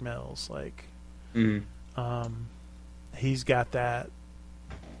Dedrick Mills. Like, he's got that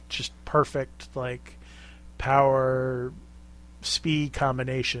just perfect, like, power speed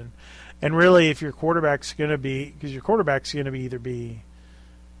combination. And really, if your quarterback's going to be, because your quarterback's going to either be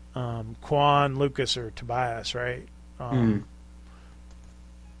Quan, Lucas, or Tobias, right?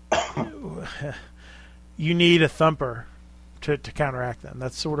 You need a thumper to counteract them.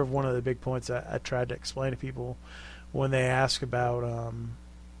 That's sort of one of the big points I tried to explain to people when they ask about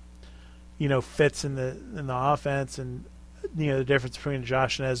fits in the offense, and the difference between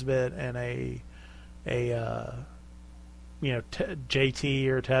Josh Nesbitt and a JT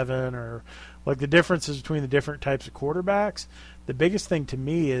or Tevin, or like the differences between the different types of quarterbacks. The biggest thing to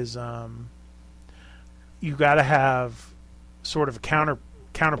me is you got to have sort of a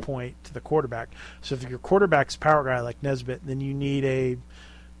counterpoint to the quarterback. So if your quarterback's a power guy like Nesbitt, then you need a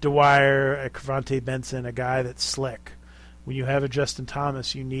Dwyer, a Cravante Benson, a guy that's slick. When you have a Justin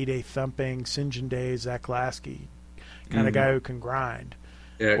Thomas, you need a thumping St. Day, Zach Lasky kind of guy who can grind.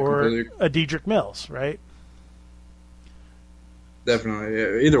 Yeah, or completely. A Dedrick Mills, right? Definitely.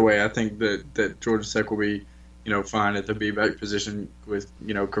 Yeah. Either way, I think that Georgia Tech will be, fine at the B-back position with,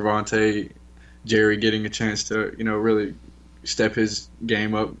 Cravante, Jerry getting a chance to, really step his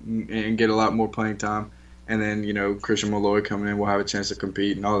game up and get a lot more playing time. And then, Christian Malloy coming in will have a chance to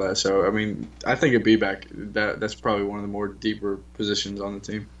compete and all that. So, I think a B-back, that's probably one of the more deeper positions on the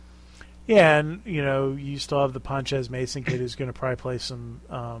team. Yeah, and, you still have the Ponches Mason kid who's going to probably play some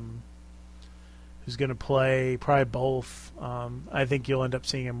who's going to play probably both. I think you'll end up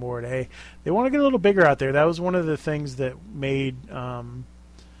seeing him more at A. They want to get a little bigger out there. That was one of the things that made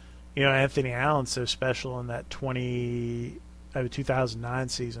Anthony Allen so special in that 2009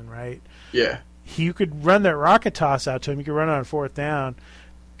 season, right? Yeah. You could run that rocket toss out to him. You could run on 4th down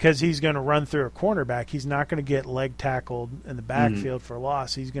because he's going to run through a cornerback. He's not going to get leg tackled in the backfield for a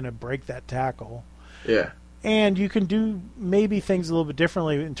loss. He's going to break that tackle. Yeah. And you can do maybe things a little bit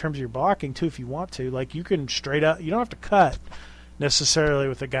differently in terms of your blocking, too, if you want to. Like, you can straight up – you don't have to cut necessarily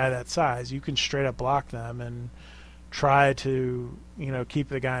with a guy that size. You can straight up block them and try to, keep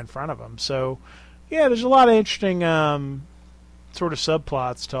the guy in front of them. So, yeah, there's a lot of interesting sort of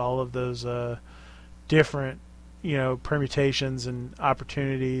subplots to all of those different, permutations and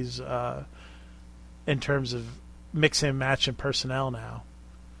opportunities in terms of mix and match and personnel now.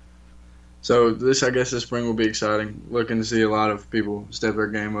 So this spring will be exciting. Looking to see a lot of people step their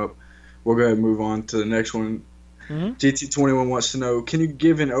game up. We'll go ahead and move on to the next one. GT21 wants to know, can you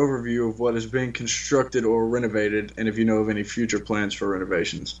give an overview of what is being constructed or renovated, and if you know of any future plans for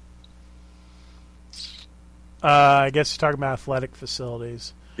renovations? I guess you're talking about athletic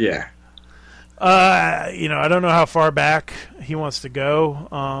facilities. Yeah. I don't know how far back he wants to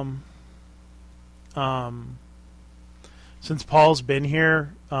go. Since Paul's been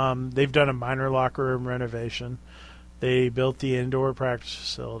here, they've done a minor locker room renovation. They built the indoor practice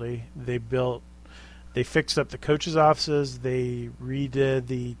facility. They fixed up the coaches' offices. They redid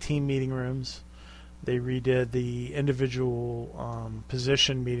the team meeting rooms. They redid the individual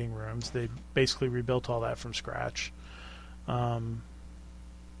position meeting rooms. They basically rebuilt all that from scratch.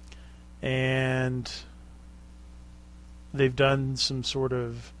 And they've done some sort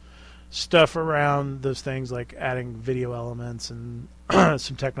of stuff around those things, like adding video elements and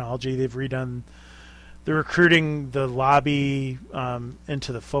some technology. They've redone the recruiting, the lobby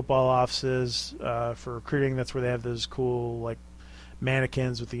into the football offices for recruiting. That's where they have those cool, like,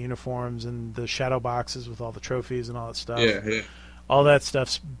 mannequins with the uniforms and the shadow boxes with all the trophies and all that stuff. Yeah. All that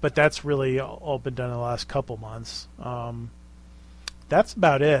stuff. But that's really all been done in the last couple months. That's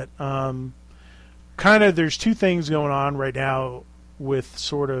about it. There's two things going on right now with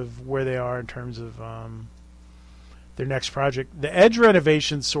sort of where they are in terms of their next project. The edge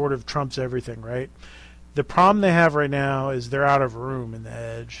renovation sort of trumps everything, right? the problem they have right now is they're out of room in the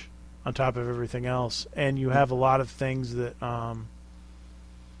edge on top of everything else, and you have a lot of things that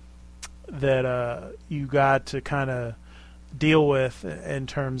you got to kind of deal with in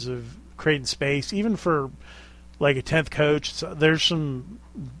terms of creating space, even for like a 10th coach. So there's some,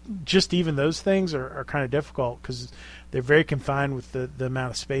 just even those things are kind of difficult because they're very confined with the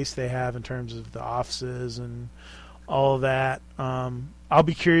amount of space they have in terms of the offices and all of that. I'll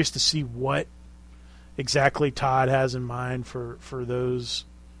be curious to see what exactly Todd has in mind for those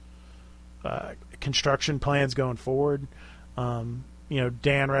construction plans going forward. Dan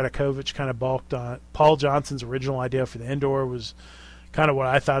Radakovich kind of balked on it. Paul Johnson's original idea for the indoor was kind of what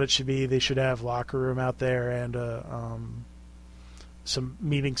I thought it should be. They should have locker room out there and some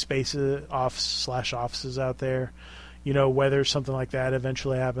meeting spaces, offices out there. Whether something like that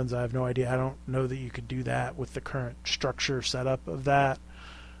eventually happens, I have no idea. I don't know that you could do that with the current structure setup of that.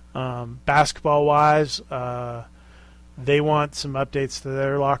 Basketball-wise, they want some updates to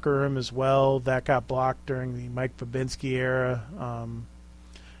their locker room as well. That got blocked during the Mike Babinski era.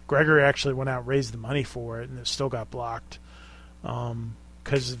 Gregory actually went out and raised the money for it, and it still got blocked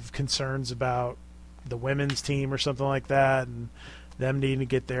because of concerns about the women's team or something like that and them needing to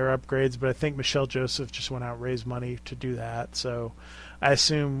get their upgrades. But I think Michelle Joseph just went out and raised money to do that. So I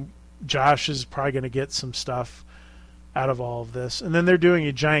assume Josh is probably going to get some stuff out of all of this. And then they're doing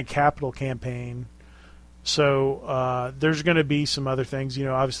a giant capital campaign. So there's going to be some other things.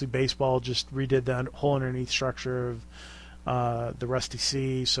 Obviously baseball just redid the whole underneath structure of the Rusty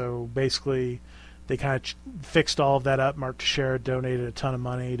C. So basically they kind of fixed all of that up. Mark Teixeira donated a ton of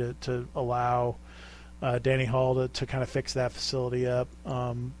money to allow Danny Hall to kind of fix that facility up.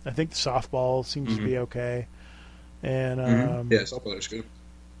 I think the softball seems to be okay. And yeah, softball is good.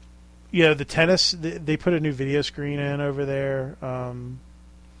 The tennis, they put a new video screen in over there.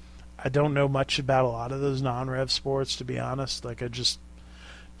 I don't know much about a lot of those non-rev sports, to be honest. Like, I just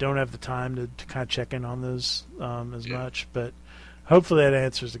don't have the time to kind of check in on those as much. But hopefully that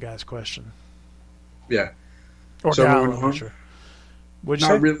answers the guy's question. Yeah. Or so Cal, I'm not sure. What'd you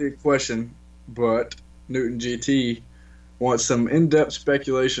say? Not really a question, but Newton GT wants some in-depth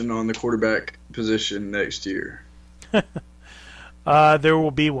speculation on the quarterback position next year. There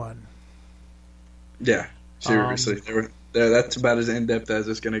will be one. Yeah, seriously. That's about as in-depth as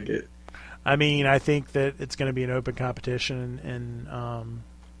it's going to get. I mean, I think that it's going to be an open competition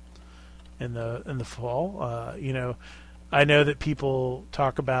in the fall. I know that people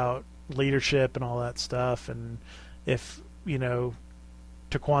talk about leadership and all that stuff, and if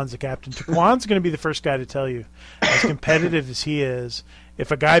Taquan's the captain, Taquan's going to be the first guy to tell you, as competitive as he is,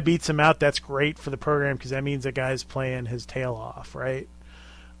 if a guy beats him out, that's great for the program because that means that guy's playing his tail off, right?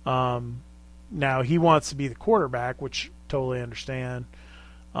 Now he wants to be the quarterback, which totally understand.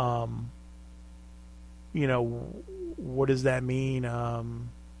 What does that mean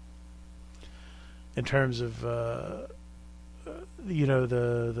in terms of the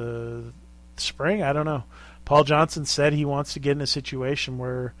spring? I don't know. Paul Johnson said he wants to get in a situation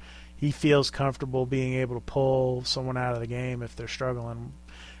where he feels comfortable being able to pull someone out of the game if they're struggling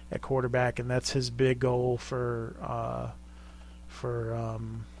at quarterback, and that's his big goal for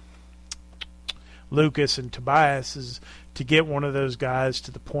Lucas and Tobias, is to get one of those guys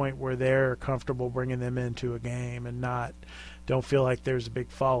to the point where they're comfortable bringing them into a game and don't feel like there's a big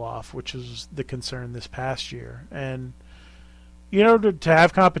fall off, which was the concern this past year. And to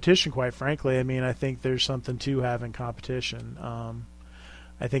have competition, quite frankly, I mean, I think there's something to having competition.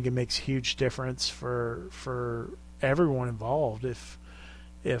 I think it makes a huge difference for everyone involved if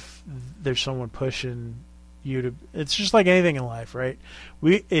there's someone pushing you to. It's just like anything in life, right?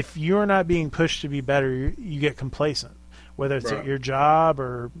 If you're not being pushed to be better, you get complacent. Whether it's at your job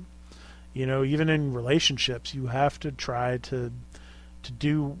or even in relationships, you have to try to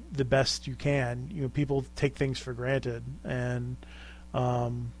do the best you can. People take things for granted and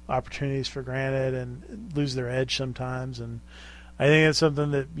opportunities for granted and lose their edge sometimes. And I think that's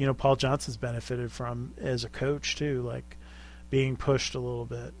something that Paul Johnson's benefited from as a coach too, like being pushed a little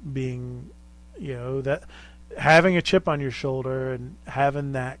bit, being that having a chip on your shoulder and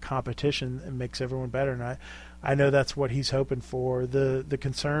having that competition, it makes everyone better. And I know that's what he's hoping for. The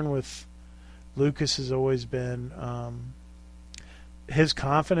concern with Lucas has always been his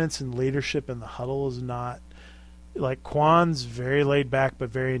confidence and leadership in the huddle is not like Quan's very laid back but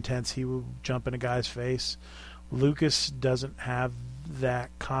very intense. He will jump in a guy's face. Lucas doesn't have that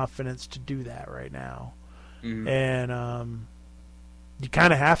confidence to do that right now. And you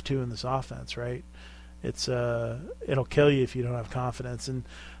kind of have to in this offense, right? it'll kill you if you don't have confidence, and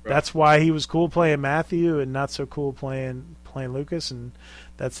that's why he was cool playing Matthew and not so cool playing Lucas, and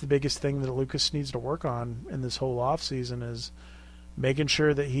that's the biggest thing that Lucas needs to work on in this whole offseason is making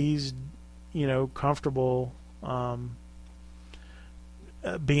sure that he's comfortable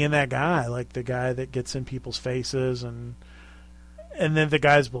being that guy, like the guy that gets in people's faces and then the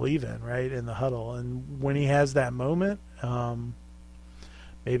guys believe in, right, in the huddle. And when he has that moment,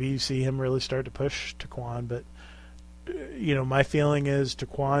 maybe you see him really start to push Taquan. But, my feeling is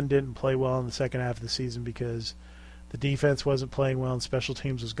Taquan didn't play well in the second half of the season because the defense wasn't playing well and special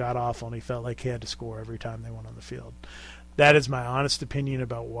teams was god-awful, and he felt like he had to score every time they went on the field. That is my honest opinion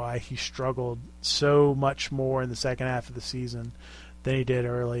about why he struggled so much more in the second half of the season than he did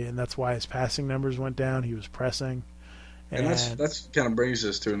early, and that's why his passing numbers went down. He was pressing. And that's kind of brings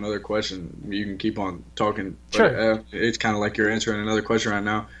us to another question. You can keep on talking. Sure. But, it's kind of like you're answering another question right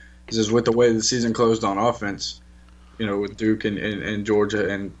now. Is with the way the season closed on offense, with Duke and Georgia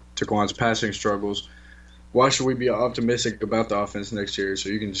and Taquan's passing struggles, why should we be optimistic about the offense next year? So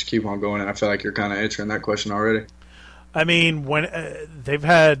you can just keep on going, and I feel like you're kind of answering that question already. I mean, when they've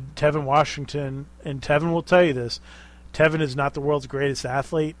had Tevin Washington, and Tevin will tell you this, Tevin is not the world's greatest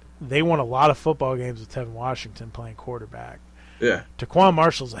athlete. They won a lot of football games with Tevin Washington playing quarterback. Yeah. Taquan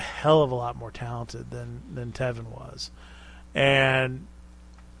Marshall's a hell of a lot more talented than Tevin was. And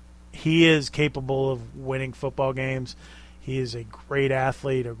he is capable of winning football games. He is a great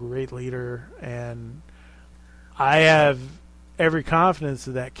athlete, a great leader, and I have every confidence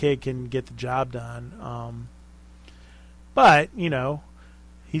that kid can get the job done. But,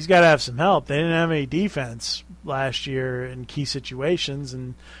 he's got to have some help. They didn't have any defense last year in key situations,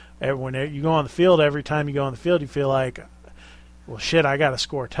 and when you go on the field, every time you go on the field, you feel like, well, shit, I got to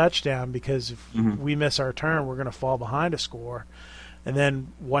score a touchdown because if we miss our turn, we're going to fall behind a score. And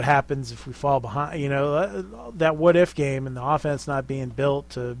then what happens if we fall behind? That what-if game and the offense not being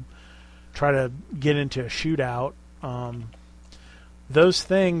built to try to get into a shootout, those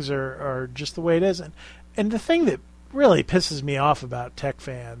things are just the way it is. And the thing that really pisses me off about Tech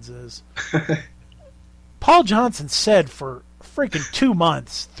fans is Paul Johnson said for freaking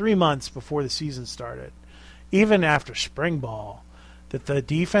 3 months before the season started, even after spring ball, that the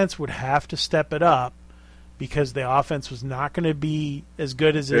defense would have to step it up because the offense was not going to be as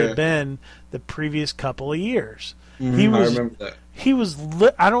good as it had been the previous couple of years. I remember that. He was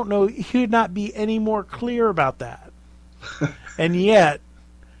I don't know, he would not be any more clear about that. And yet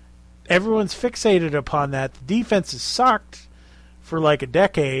everyone's fixated upon that. The defense has sucked for like a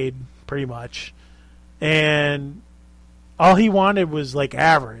decade, pretty much. And all he wanted was like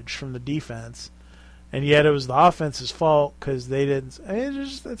average from the defense. And yet it was the offense's fault because they didn't.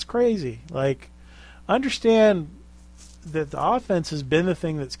 It's crazy. Like, understand that the offense has been the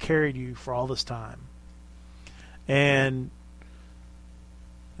thing that's carried you for all this time. And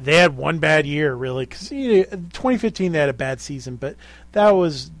they had one bad year, really, because 2015 they had a bad season, but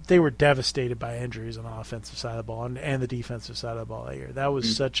they were devastated by injuries on the offensive side of the ball and the defensive side of the ball that year. That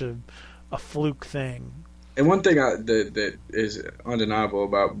was such a fluke thing. And one thing that is undeniable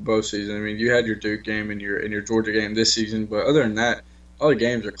about both seasons, I mean, you had your Duke game and your Georgia game this season, but other than that, all the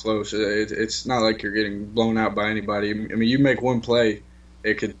games are close. It's not like you're getting blown out by anybody. I mean, you make one play,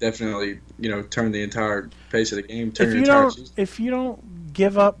 it could definitely turn the entire pace of the game, turn the entire season. If you don't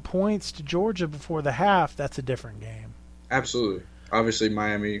give up points to Georgia before the half, that's a different game. Absolutely. Obviously,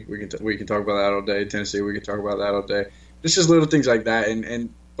 Miami, we can talk about that all day. Tennessee, we can talk about that all day. It's just little things like that,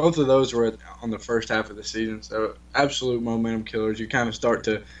 and both of those were on the first half of the season. So absolute momentum killers. You kind of start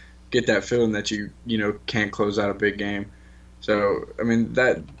to get that feeling that you can't close out a big game. So I mean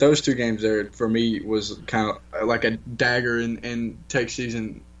those two games there for me was kind of like a dagger in Tech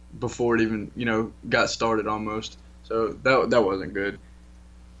season before it even got started almost. So that wasn't good.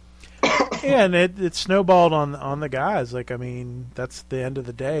 Yeah, and it snowballed on the guys. Like, I mean, that's the end of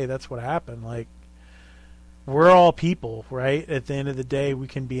the day. That's what happened. Like, we're all people, right? At the end of the day, we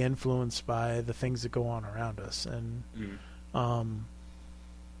can be influenced by the things that go on around us. And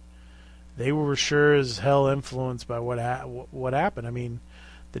they were sure as hell influenced by what happened. I mean,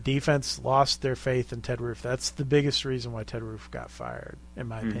 the defense lost their faith in Ted Roof. That's the biggest reason why Ted Roof got fired, in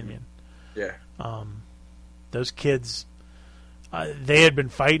my opinion. Yeah. Those kids, they had been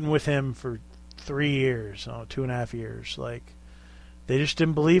fighting with him for 3 years, 2.5 years. Like, they just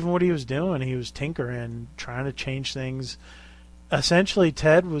didn't believe in what he was doing. He was tinkering, trying to change things. Essentially,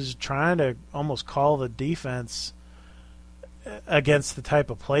 Ted was trying to almost call the defense against the type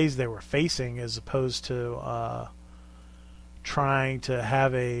of plays they were facing, as opposed to trying to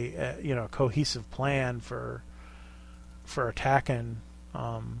have a cohesive plan for attacking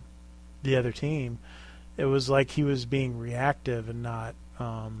the other team. it was like he was being reactive and not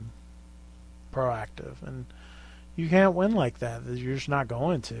proactive. And you can't win like that. You're just not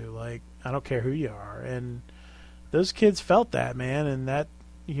going to. Like, I don't care who you are. And those kids felt that, man, and that,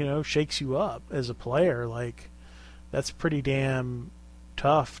 shakes you up as a player. Like, that's pretty damn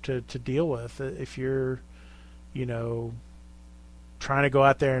tough to deal with if you're, trying to go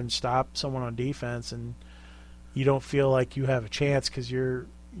out there and stop someone on defense and you don't feel like you have a chance because your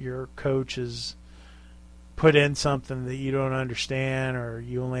coach has put in something that you don't understand or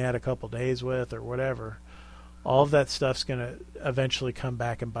you only had a couple days with or whatever. All of that stuff's going to eventually come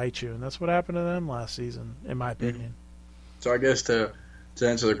back and bite you, and that's what happened to them last season, in my opinion. So I guess to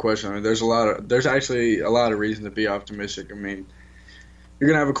answer the question, I mean, there's actually a lot of reason to be optimistic. I mean, you're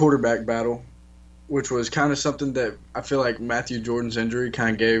going to have a quarterback battle, which was kind of something that I feel like Matthew Jordan's injury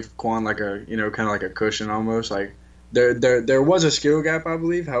kind of gave Quan like a, kind of like a cushion almost. Like there was a skill gap, I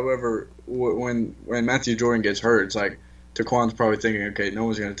believe. However, when Matthew Jordan gets hurt, it's like Taquan's probably thinking, okay, no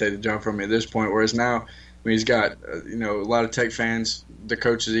one's going to take the jump from me at this point. Whereas now, I mean, he's got a lot of Tech fans. The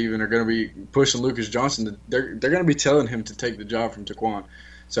coaches even are going to be pushing Lucas Johnson. They're going to be telling him to take the job from Taquan.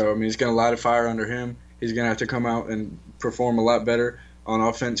 So I mean, it's going to light a fire under him. He's going to have to come out and perform a lot better on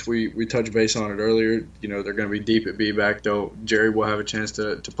offense. We touched base on it earlier. They're going to be deep at B-back, though. Jerry will have a chance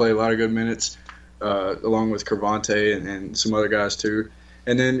to play a lot of good minutes, along with Cervante and some other guys too.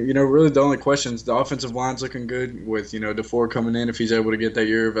 And then, really the only questions, the offensive line's looking good with, DeFore coming in if he's able to get that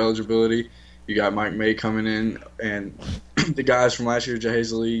year of eligibility. You got Mike May coming in and the guys from last year,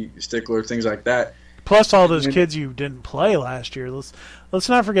 Jahazeli, Stickler, things like that. Plus all those kids you didn't play last year. Let's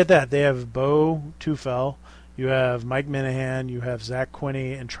not forget that. They have Bo Tufel, you have Mike Minahan, you have Zach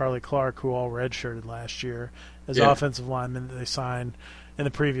Quinney, and Charlie Clark, who all redshirted last year as offensive linemen that they signed in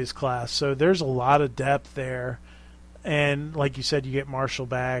the previous class. So there's a lot of depth there. And like you said, you get Marshall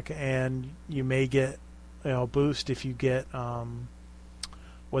back, and you may get a boost if you get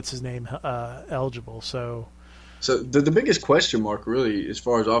what's his name eligible. So the biggest question mark really as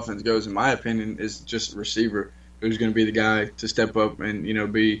far as offense goes, in my opinion, is just receiver. Who's going to be the guy to step up and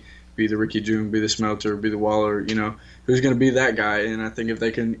be the Ricky June, be the Smelter, be the Waller, who's going to be that guy. And I think if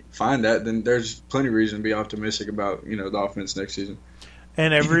they can find that, then there's plenty of reason to be optimistic about the offense next season.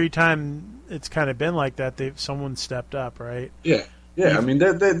 And every time it's kind of been like that, someone stepped up, right? Yeah. Yeah, I mean,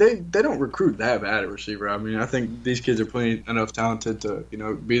 they don't recruit that bad at receiver. I mean, I think these kids are plenty enough talented to,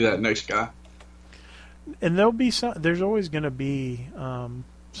 be that next guy. And there's always going to be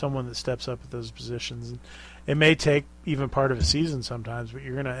someone that steps up at those positions. It may take even part of a season sometimes, but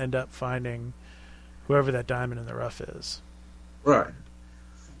you're going to end up finding whoever that diamond in the rough is. Right.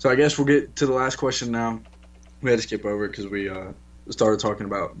 So I guess we'll get to the last question now. We had to skip over it because we started talking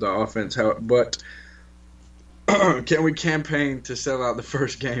about the offense. But can we campaign to sell out the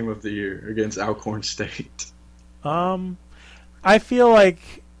first game of the year against Alcorn State? I feel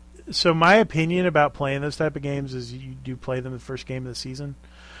like, so my opinion about playing those type of games is you do play them the first game of the season.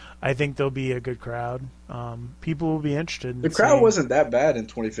 I think there'll be a good crowd. People will be interested. The crowd wasn't that bad in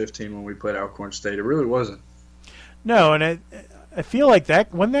 2015 when we played Alcorn State. It really wasn't. No, and I feel like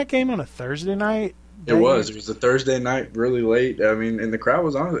wasn't that game on a Thursday night? It was. It was a Thursday night, really late. I mean, and the crowd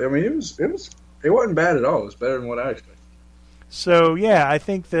was on. I mean, it wasn't bad at all. It was better than what I expected. So yeah, I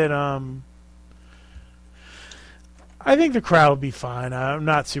think that I think the crowd will be fine. I'm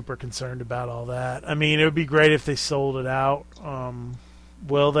not super concerned about all that. I mean, it would be great if they sold it out.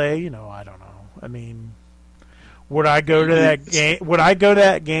 Will they? I don't know. I mean, would I go to that game? Would I go to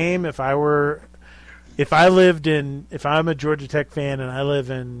that game if I'm a Georgia Tech fan and I live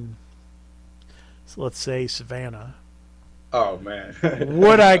in, let's say, Savannah? Oh man,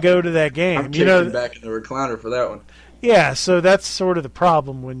 would I go to that game? I'm kicking back in the recliner for that one. Yeah, so that's sort of the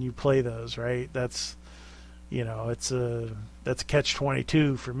problem when you play those, right? That's, that's a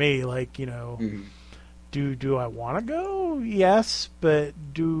catch-22 for me. Like, Mm-hmm. Do I want to go? Yes, but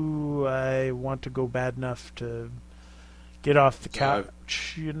do I want to go bad enough to get off the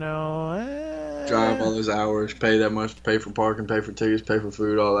couch? Drive all those hours, pay that much, pay for parking, pay for tickets, pay for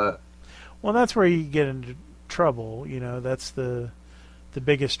food, all that. Well, that's where you get into trouble. That's the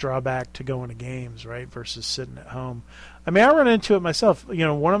biggest drawback to going to games, right, versus sitting at home. I mean, I run into it myself.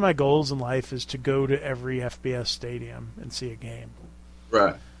 One of my goals in life is to go to every FBS stadium and see a game.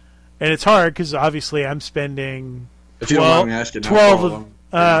 Right. And it's hard because obviously I'm spending 12, if you don't mind me asking, 12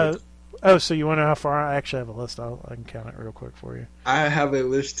 of, so you want to know how far? I actually have a list. I can count it real quick for you. I have a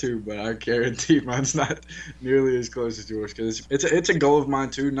list too, but I guarantee mine's not nearly as close as yours because it's a goal of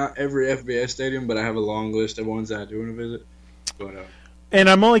mine too. Not every FBS stadium, but I have a long list of ones that I do want to visit. But and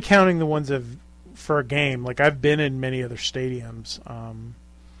I'm only counting the ones for a game. Like, I've been in many other stadiums.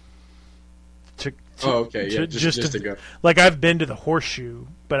 Just to go. Like, I've been to the Horseshoe,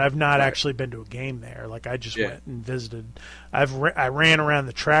 but I've not actually been to a game there. Like, I just went and visited. I ran around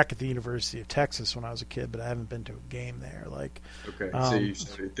the track at the University of Texas when I was a kid, but I haven't been to a game there. Like, okay,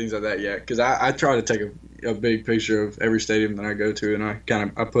 so things like that, yeah. Because I try to take a big picture of every stadium that I go to, and I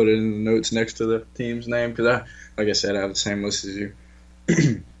put it in the notes next to the team's name because like I said, I have the same list as you.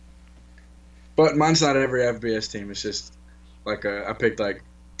 But mine's not every FBS team. It's just like I picked like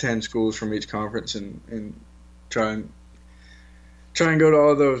 10 schools from each conference and try and go to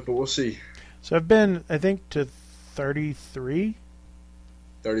all of those, but we'll see. So I've been, I think, to 33.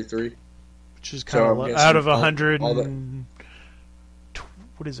 33? Which is kind of out of 100. What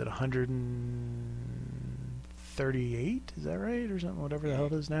is it, 138? Is that right? Or something, whatever the hell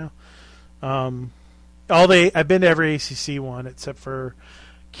it is now. I've been to every ACC one except for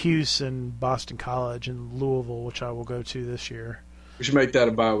Cuse and Boston College and Louisville, which I will go to this year. We should make that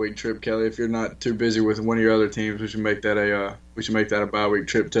a bye-week trip, Kelly. If you're not too busy with one of your other teams, we should make that a bye-week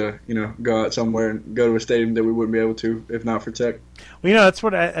trip to go out somewhere and go to a stadium that we wouldn't be able to if not for Tech. Well, that's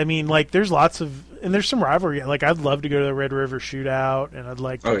what I mean. Like, there's lots of and there's some rivalry. Like, I'd love to go to the Red River Shootout, and I'd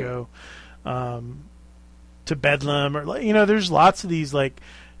like to go to Bedlam, or there's lots of these like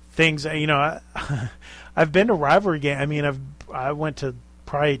things. I've been to rivalry game. I mean, I went to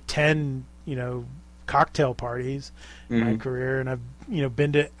probably 10 cocktail parties in my career, and I've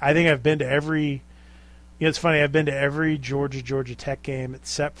been to every it's funny, I've been to every Georgia Tech game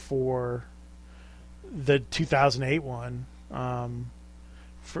except for the 2008 one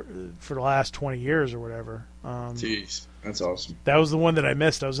for the last 20 years or whatever. Jeez, that's awesome. That was the one that I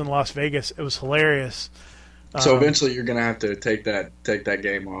missed. I was in Las Vegas. It was hilarious. So eventually you're going to have to take that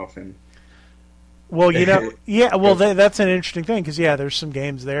game off and well, yeah. Well, that's an interesting thing because there's some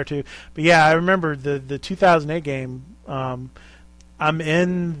games there too. But I remember the 2008 game. I'm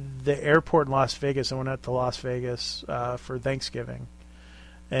in the airport in Las Vegas. I went out to Las Vegas for Thanksgiving,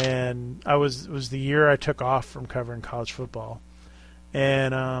 and it was the year I took off from covering college football,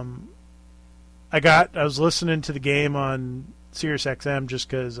 and I was listening to the game on Sirius XM just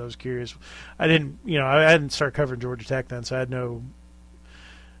because I was curious. I hadn't started covering Georgia Tech then, so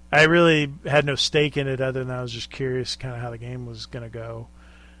I really had no stake in it other than I was just curious kind of how the game was going to go.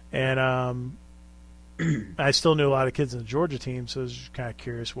 And I still knew a lot of kids in the Georgia team, so I was just kind of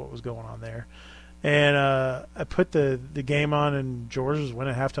curious what was going on there. And I put the game on, and Georgia was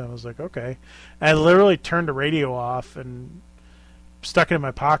winning at halftime. I was like, okay. And I literally turned the radio off and stuck it in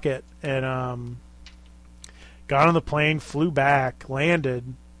my pocket and got on the plane, flew back,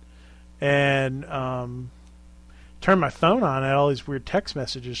 landed, and turned my phone on. I had all these weird text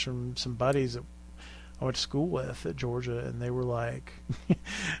messages from some buddies that I went to school with at Georgia, and they were like,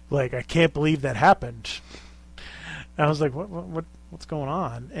 I can't believe that happened. And I was like, what's going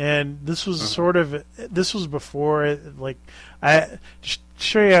on? And this was this was before I just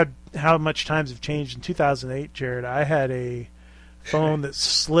show you how much times have changed. In 2008, Jared, I had a phone that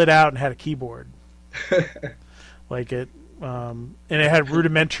slid out and had a keyboard, and it had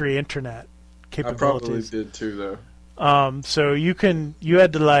rudimentary internet capabilities. I probably did too, though. So you had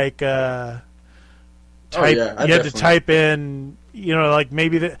to type. You had to type in.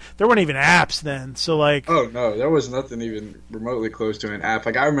 Maybe there weren't even apps then. So oh no, there was nothing even remotely close to an app.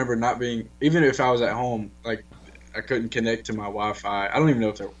 I remember not being, even if I was at home, I couldn't connect to my Wi-Fi. I don't even know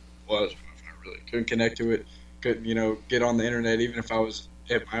if there was Wi-Fi really. Couldn't connect to it. Couldn't get on the internet even if I was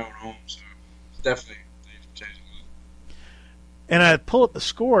at my own home. So it's definitely changed a lot. And I'd pull up the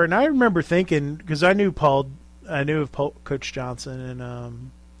score, and I remember thinking, because I knew of Coach Johnson,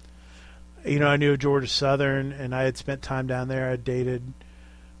 and I knew of Georgia Southern, and I had spent time down there. I dated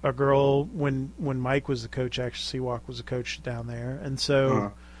a girl when Mike was the coach. Actually, Seawalk was the coach down there, and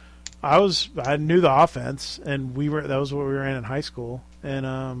so I knew the offense, and that was what we ran in high school. And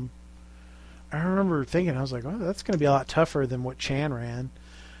I remember thinking, I was like, "Oh, that's going to be a lot tougher than what Chan ran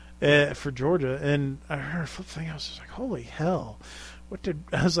for Georgia." And I heard a flip thing. I was just like, "Holy hell!"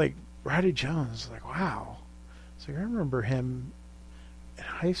 I was like, Roddy Jones. I was like, wow. So I remember him in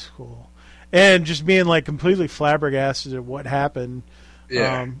high school. And just being completely flabbergasted at what happened.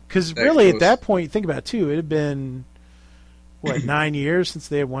 Yeah. Because really at that point, think about it too, it had been, 9 years since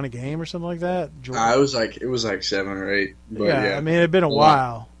they had won a game or something like that? It was 7 or 8. But yeah. I mean, it had been a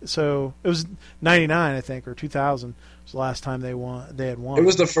while. So it was 99, I think, or 2000 was the last time they had won. It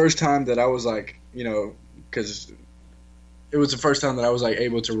was the first time that I was because it was the first time that I was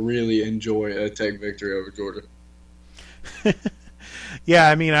able to really enjoy a Tech victory over Georgia. Yeah,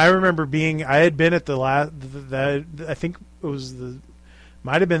 I mean, I remember I had been at the last, I think it was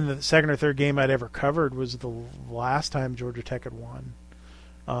might have been the second or third game I'd ever covered was the last time Georgia Tech had won.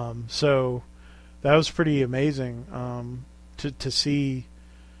 So that was pretty amazing to see.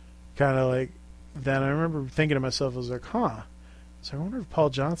 Kind of like then I remember thinking to myself, I was like, so I wonder if Paul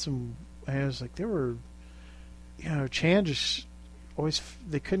Johnson. And I was like, they were, Chan just always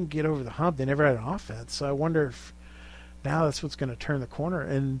they couldn't get over the hump. They never had an offense. So I wonder if now that's what's going to turn the corner.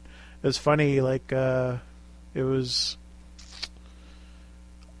 And it was funny, like it was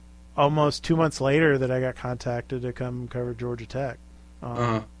almost 2 months later that I got contacted to come cover Georgia Tech.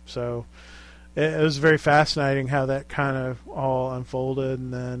 So it was very fascinating how that kind of all unfolded.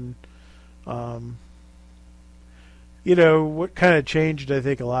 And then, what kind of changed, I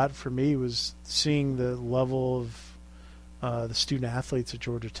think, a lot for me was seeing the level of the student athletes at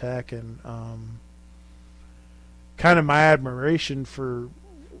Georgia Tech and kind of my admiration for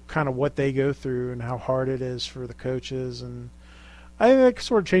kind of what they go through and how hard it is for the coaches. And I think that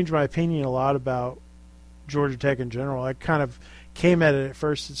sort of changed my opinion a lot about Georgia Tech in general. I kind of came at it at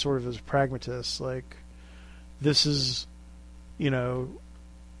first as sort of as a pragmatist. Like, this is, I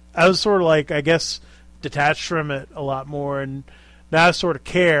was sort of like, I guess, detached from it a lot more. And now I sort of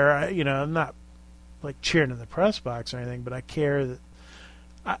care. I'm not like cheering in the press box or anything, but I care that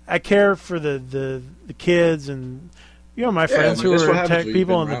I care for the kids and my friends who are tech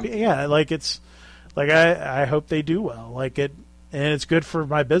people and it's like I hope they do well, like it, and it's good for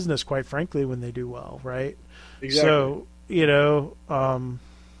my business, quite frankly, when they do well, right? Exactly. So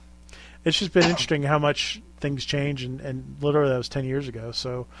it's just been interesting how much things change, and literally that was 10 years ago.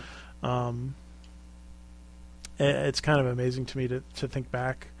 So it's kind of amazing to me to think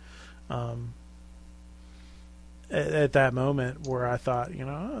back at that moment where I thought,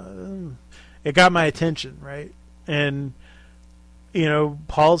 it got my attention, right? And,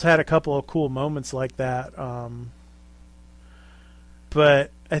 Paul's had a couple of cool moments like that.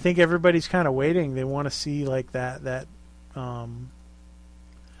 But I think everybody's kind of waiting. They want to see like that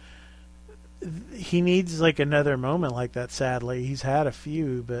he needs like another moment like that, sadly. He's had a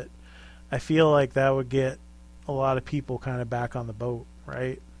few, but I feel like that would get a lot of people kind of back on the boat,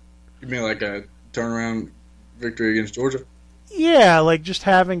 right? You mean like a turnaround victory against Georgia? Yeah, like just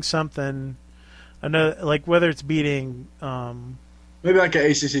having something, another, like whether it's beating, maybe like an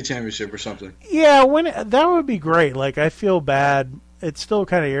ACC championship or something. Yeah, that would be great. Like I feel bad. It still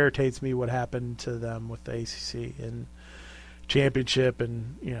kind of irritates me what happened to them with the ACC and championship,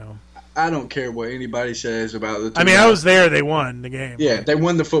 and I don't care what anybody says about the. I was there. They won the game. Yeah, they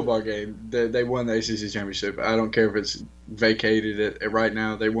won the football game. They won the ACC championship. I don't care if it's vacated right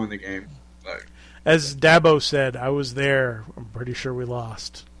now. They won the game. Like, as Dabo said, I was there. I'm pretty sure we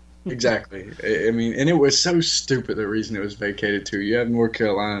lost. Exactly. I mean, and it was so stupid the reason it was vacated too. You had North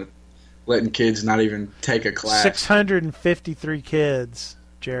Carolina letting kids not even take a class. 653 kids,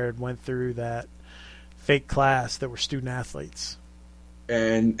 Jared, went through that fake class that were student athletes.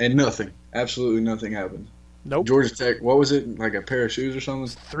 And nothing. Absolutely nothing happened. Nope. Georgia Tech, what was it? Like a pair of shoes or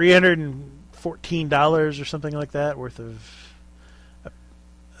something? $314 or something like that worth of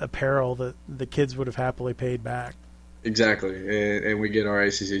apparel that the kids would have happily paid back. Exactly, and we get our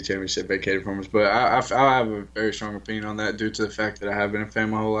ACC championship vacated from us. But I have a very strong opinion on that due to the fact that I have been a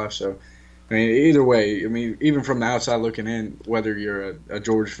fan my whole life. So, I mean, either way, even from the outside looking in, whether you're a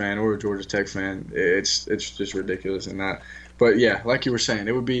Georgia fan or a Georgia Tech fan, it's just ridiculous and that. But yeah, like you were saying,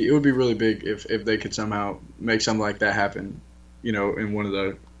 it would be really big if they could somehow make something like that happen, in one of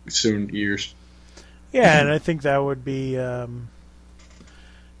the soon years. Yeah, and I think that would be, and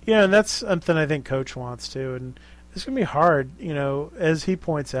that's something I think Coach wants to, and it's going to be hard, as he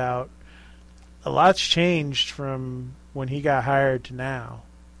points out, a lot's changed from when he got hired to now.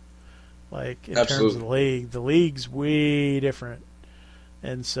 Like, in terms of the league. The league's way different.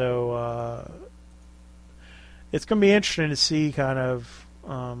 And so it's going to be interesting to see kind of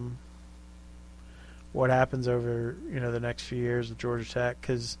what happens over, the next few years with Georgia Tech,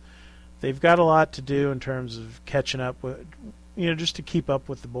 because they've got a lot to do in terms of catching up with, just to keep up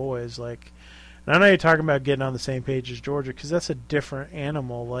with the boys. Like, and I know you're talking about getting on the same page as Georgia, because that's a different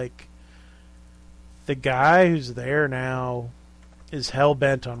animal. Like, the guy who's there now is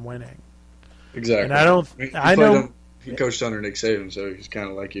hell-bent on winning. Exactly. And I know he coached under Nick Saban, so he's kind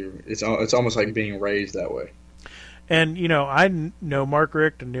of like it's almost like being raised that way. And, I know Mark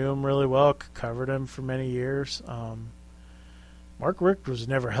Richt. I knew him really well, covered him for many years. Mark Richt was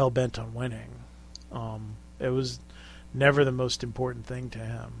never hell-bent on winning. It was never the most important thing to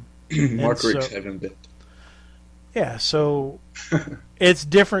him. Mark Richt's heaven-bent. Yeah, so it's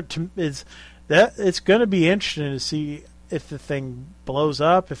different. It's going to be interesting to see if the thing blows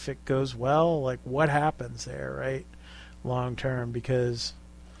up, if it goes well, like what happens there, right, long term, because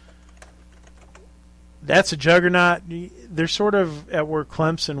that's a juggernaut. They're sort of at where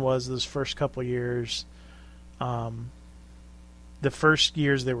Clemson was those first couple years. The first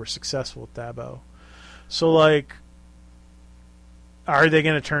years they were successful with Dabo. So, like, are they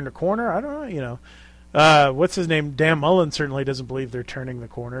going to turn the corner? I don't know. What's his name? Dan Mullen certainly doesn't believe they're turning the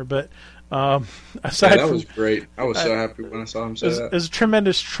corner. But aside that was great. I was so happy when I saw him say that. It was a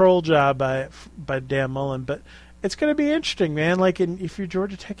tremendous troll job by Dan Mullen. But it's going to be interesting, man. Like, if you're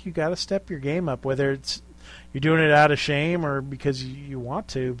Georgia Tech, you got to step your game up, whether it's you're doing it out of shame or because you want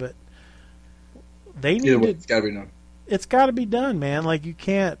to. But they need it. It's got to be done. It's got to be done, man. Like, you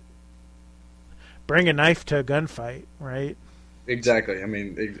can't bring a knife to a gunfight, right? Exactly. I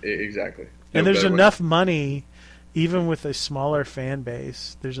mean, exactly. And there's enough money, even with a smaller fan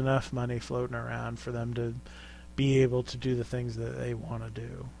base, there's enough money floating around for them to be able to do the things that they want to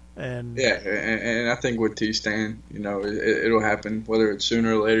do. And yeah, and I think with T-Stan, it'll happen, whether it's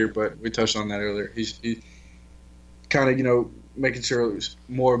sooner or later, but we touched on that earlier. He's kind of, making sure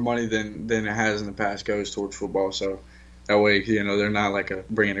more money than it has in the past goes towards football, so that way, they're not like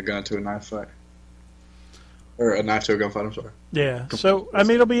bringing a gun to a knife fight. Or a knife to a gunfight, I'm sorry. Yeah, so, I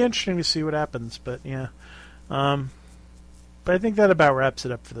mean, it'll be interesting to see what happens, but, yeah. But I think that about wraps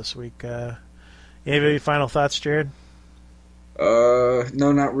it up for this week. Any final thoughts, Jared? No,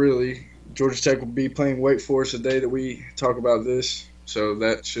 not really. Georgia Tech will be playing Wake Forest the day that we talk about this, so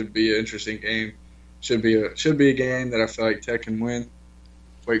that should be an interesting game. Should be a game that I feel like Tech can win.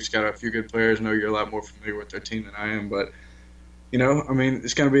 Wake's got a few good players. I know you're a lot more familiar with their team than I am, but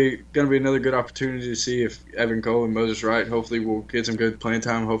it's gonna be another good opportunity to see if Evan Cole and Moses Wright. Hopefully, we'll get some good playing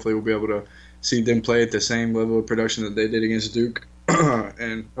time. Hopefully, we'll be able to see them play at the same level of production that they did against Duke,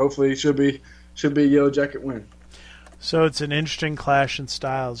 and hopefully, it should be a Yellow Jacket win. So it's an interesting clash in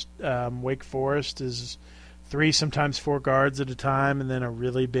styles. Wake Forest is 3, sometimes 4 guards at a time, and then a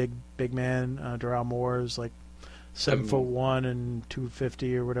really big man. Darrell Moore is like 7'1" and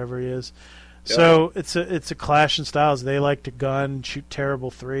 250 or whatever he is. Yeah. So it's a clash in styles. They like to gun, shoot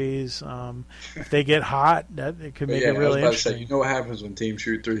terrible threes. If they get hot, it could make it really interesting. What happens when teams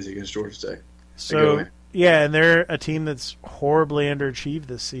shoot threes against Georgia Tech? So yeah, and they're a team that's horribly underachieved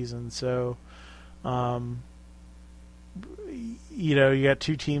this season. So, you got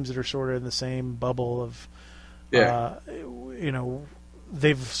two teams that are sort of in the same bubble of,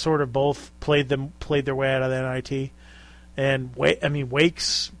 they've sort of both played their way out of the NIT, and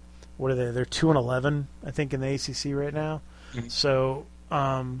Wake's. What are they? They're 2-11, I think, in the ACC right now. Mm-hmm. So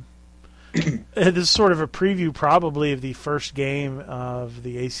this is sort of a preview, probably, of the first game of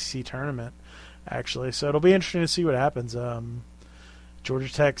the ACC tournament, actually. So it'll be interesting to see what happens.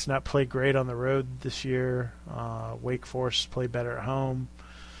 Georgia Tech's not played great on the road this year. Wake Forest played better at home.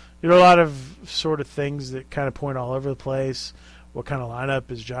 There are a lot of sort of things that kind of point all over the place. What kind of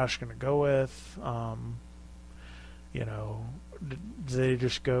lineup is Josh going to go with? Do they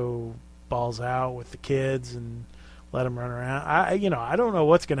just go balls out with the kids and let them run around? I don't know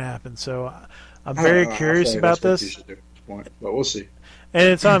what's going to happen. So I'm very curious about this. But we'll see. And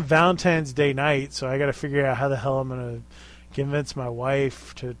it's on Valentine's Day night, so I got to figure out how the hell I'm going to convince my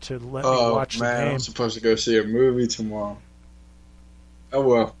wife to let me watch the game. I'm supposed to go see a movie tomorrow. Oh,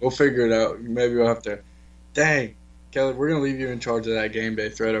 well, we'll figure it out. Maybe we'll have to. Dang, Kelly, we're going to leave you in charge of that game day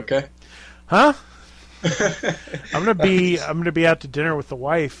thread, okay? Huh? I'm gonna be out to dinner with the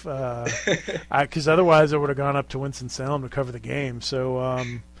wife, because otherwise I would have gone up to Winston-Salem to cover the game. So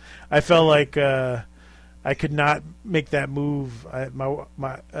I felt like I could not make that move. My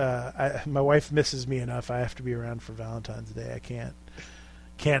wife misses me enough. I have to be around for Valentine's Day. I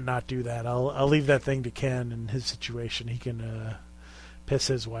can't not do that. I'll leave that thing to Ken and his situation. He can piss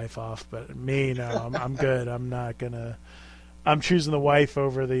his wife off, but me, no, I'm good. I'm not gonna. I'm choosing the wife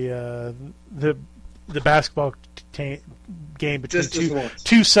over the basketball game between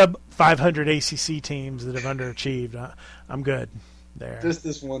two sub 500 ACC teams that have underachieved. I'm good there. Just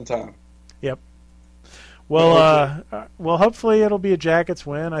this one time. Yep. Well, hopefully it'll be a Jackets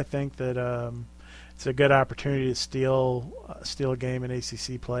win. I think that it's a good opportunity to steal a game in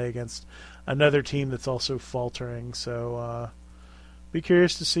ACC play against another team that's also faltering. So be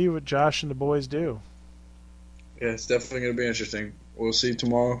curious to see what Josh and the boys do. Yeah, it's definitely going to be interesting. We'll see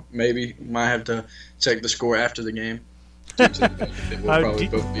tomorrow. Maybe might have to check the score after the game. We'll probably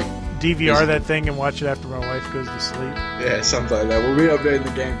both be DVR that thing and watch it after my wife goes to sleep. Yeah, something like that. We'll be updating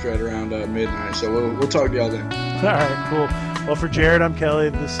the game thread around midnight, so we'll talk to y'all then. All right, cool. Well, for Jared, I'm Kelly.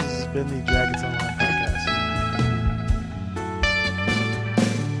 This has been the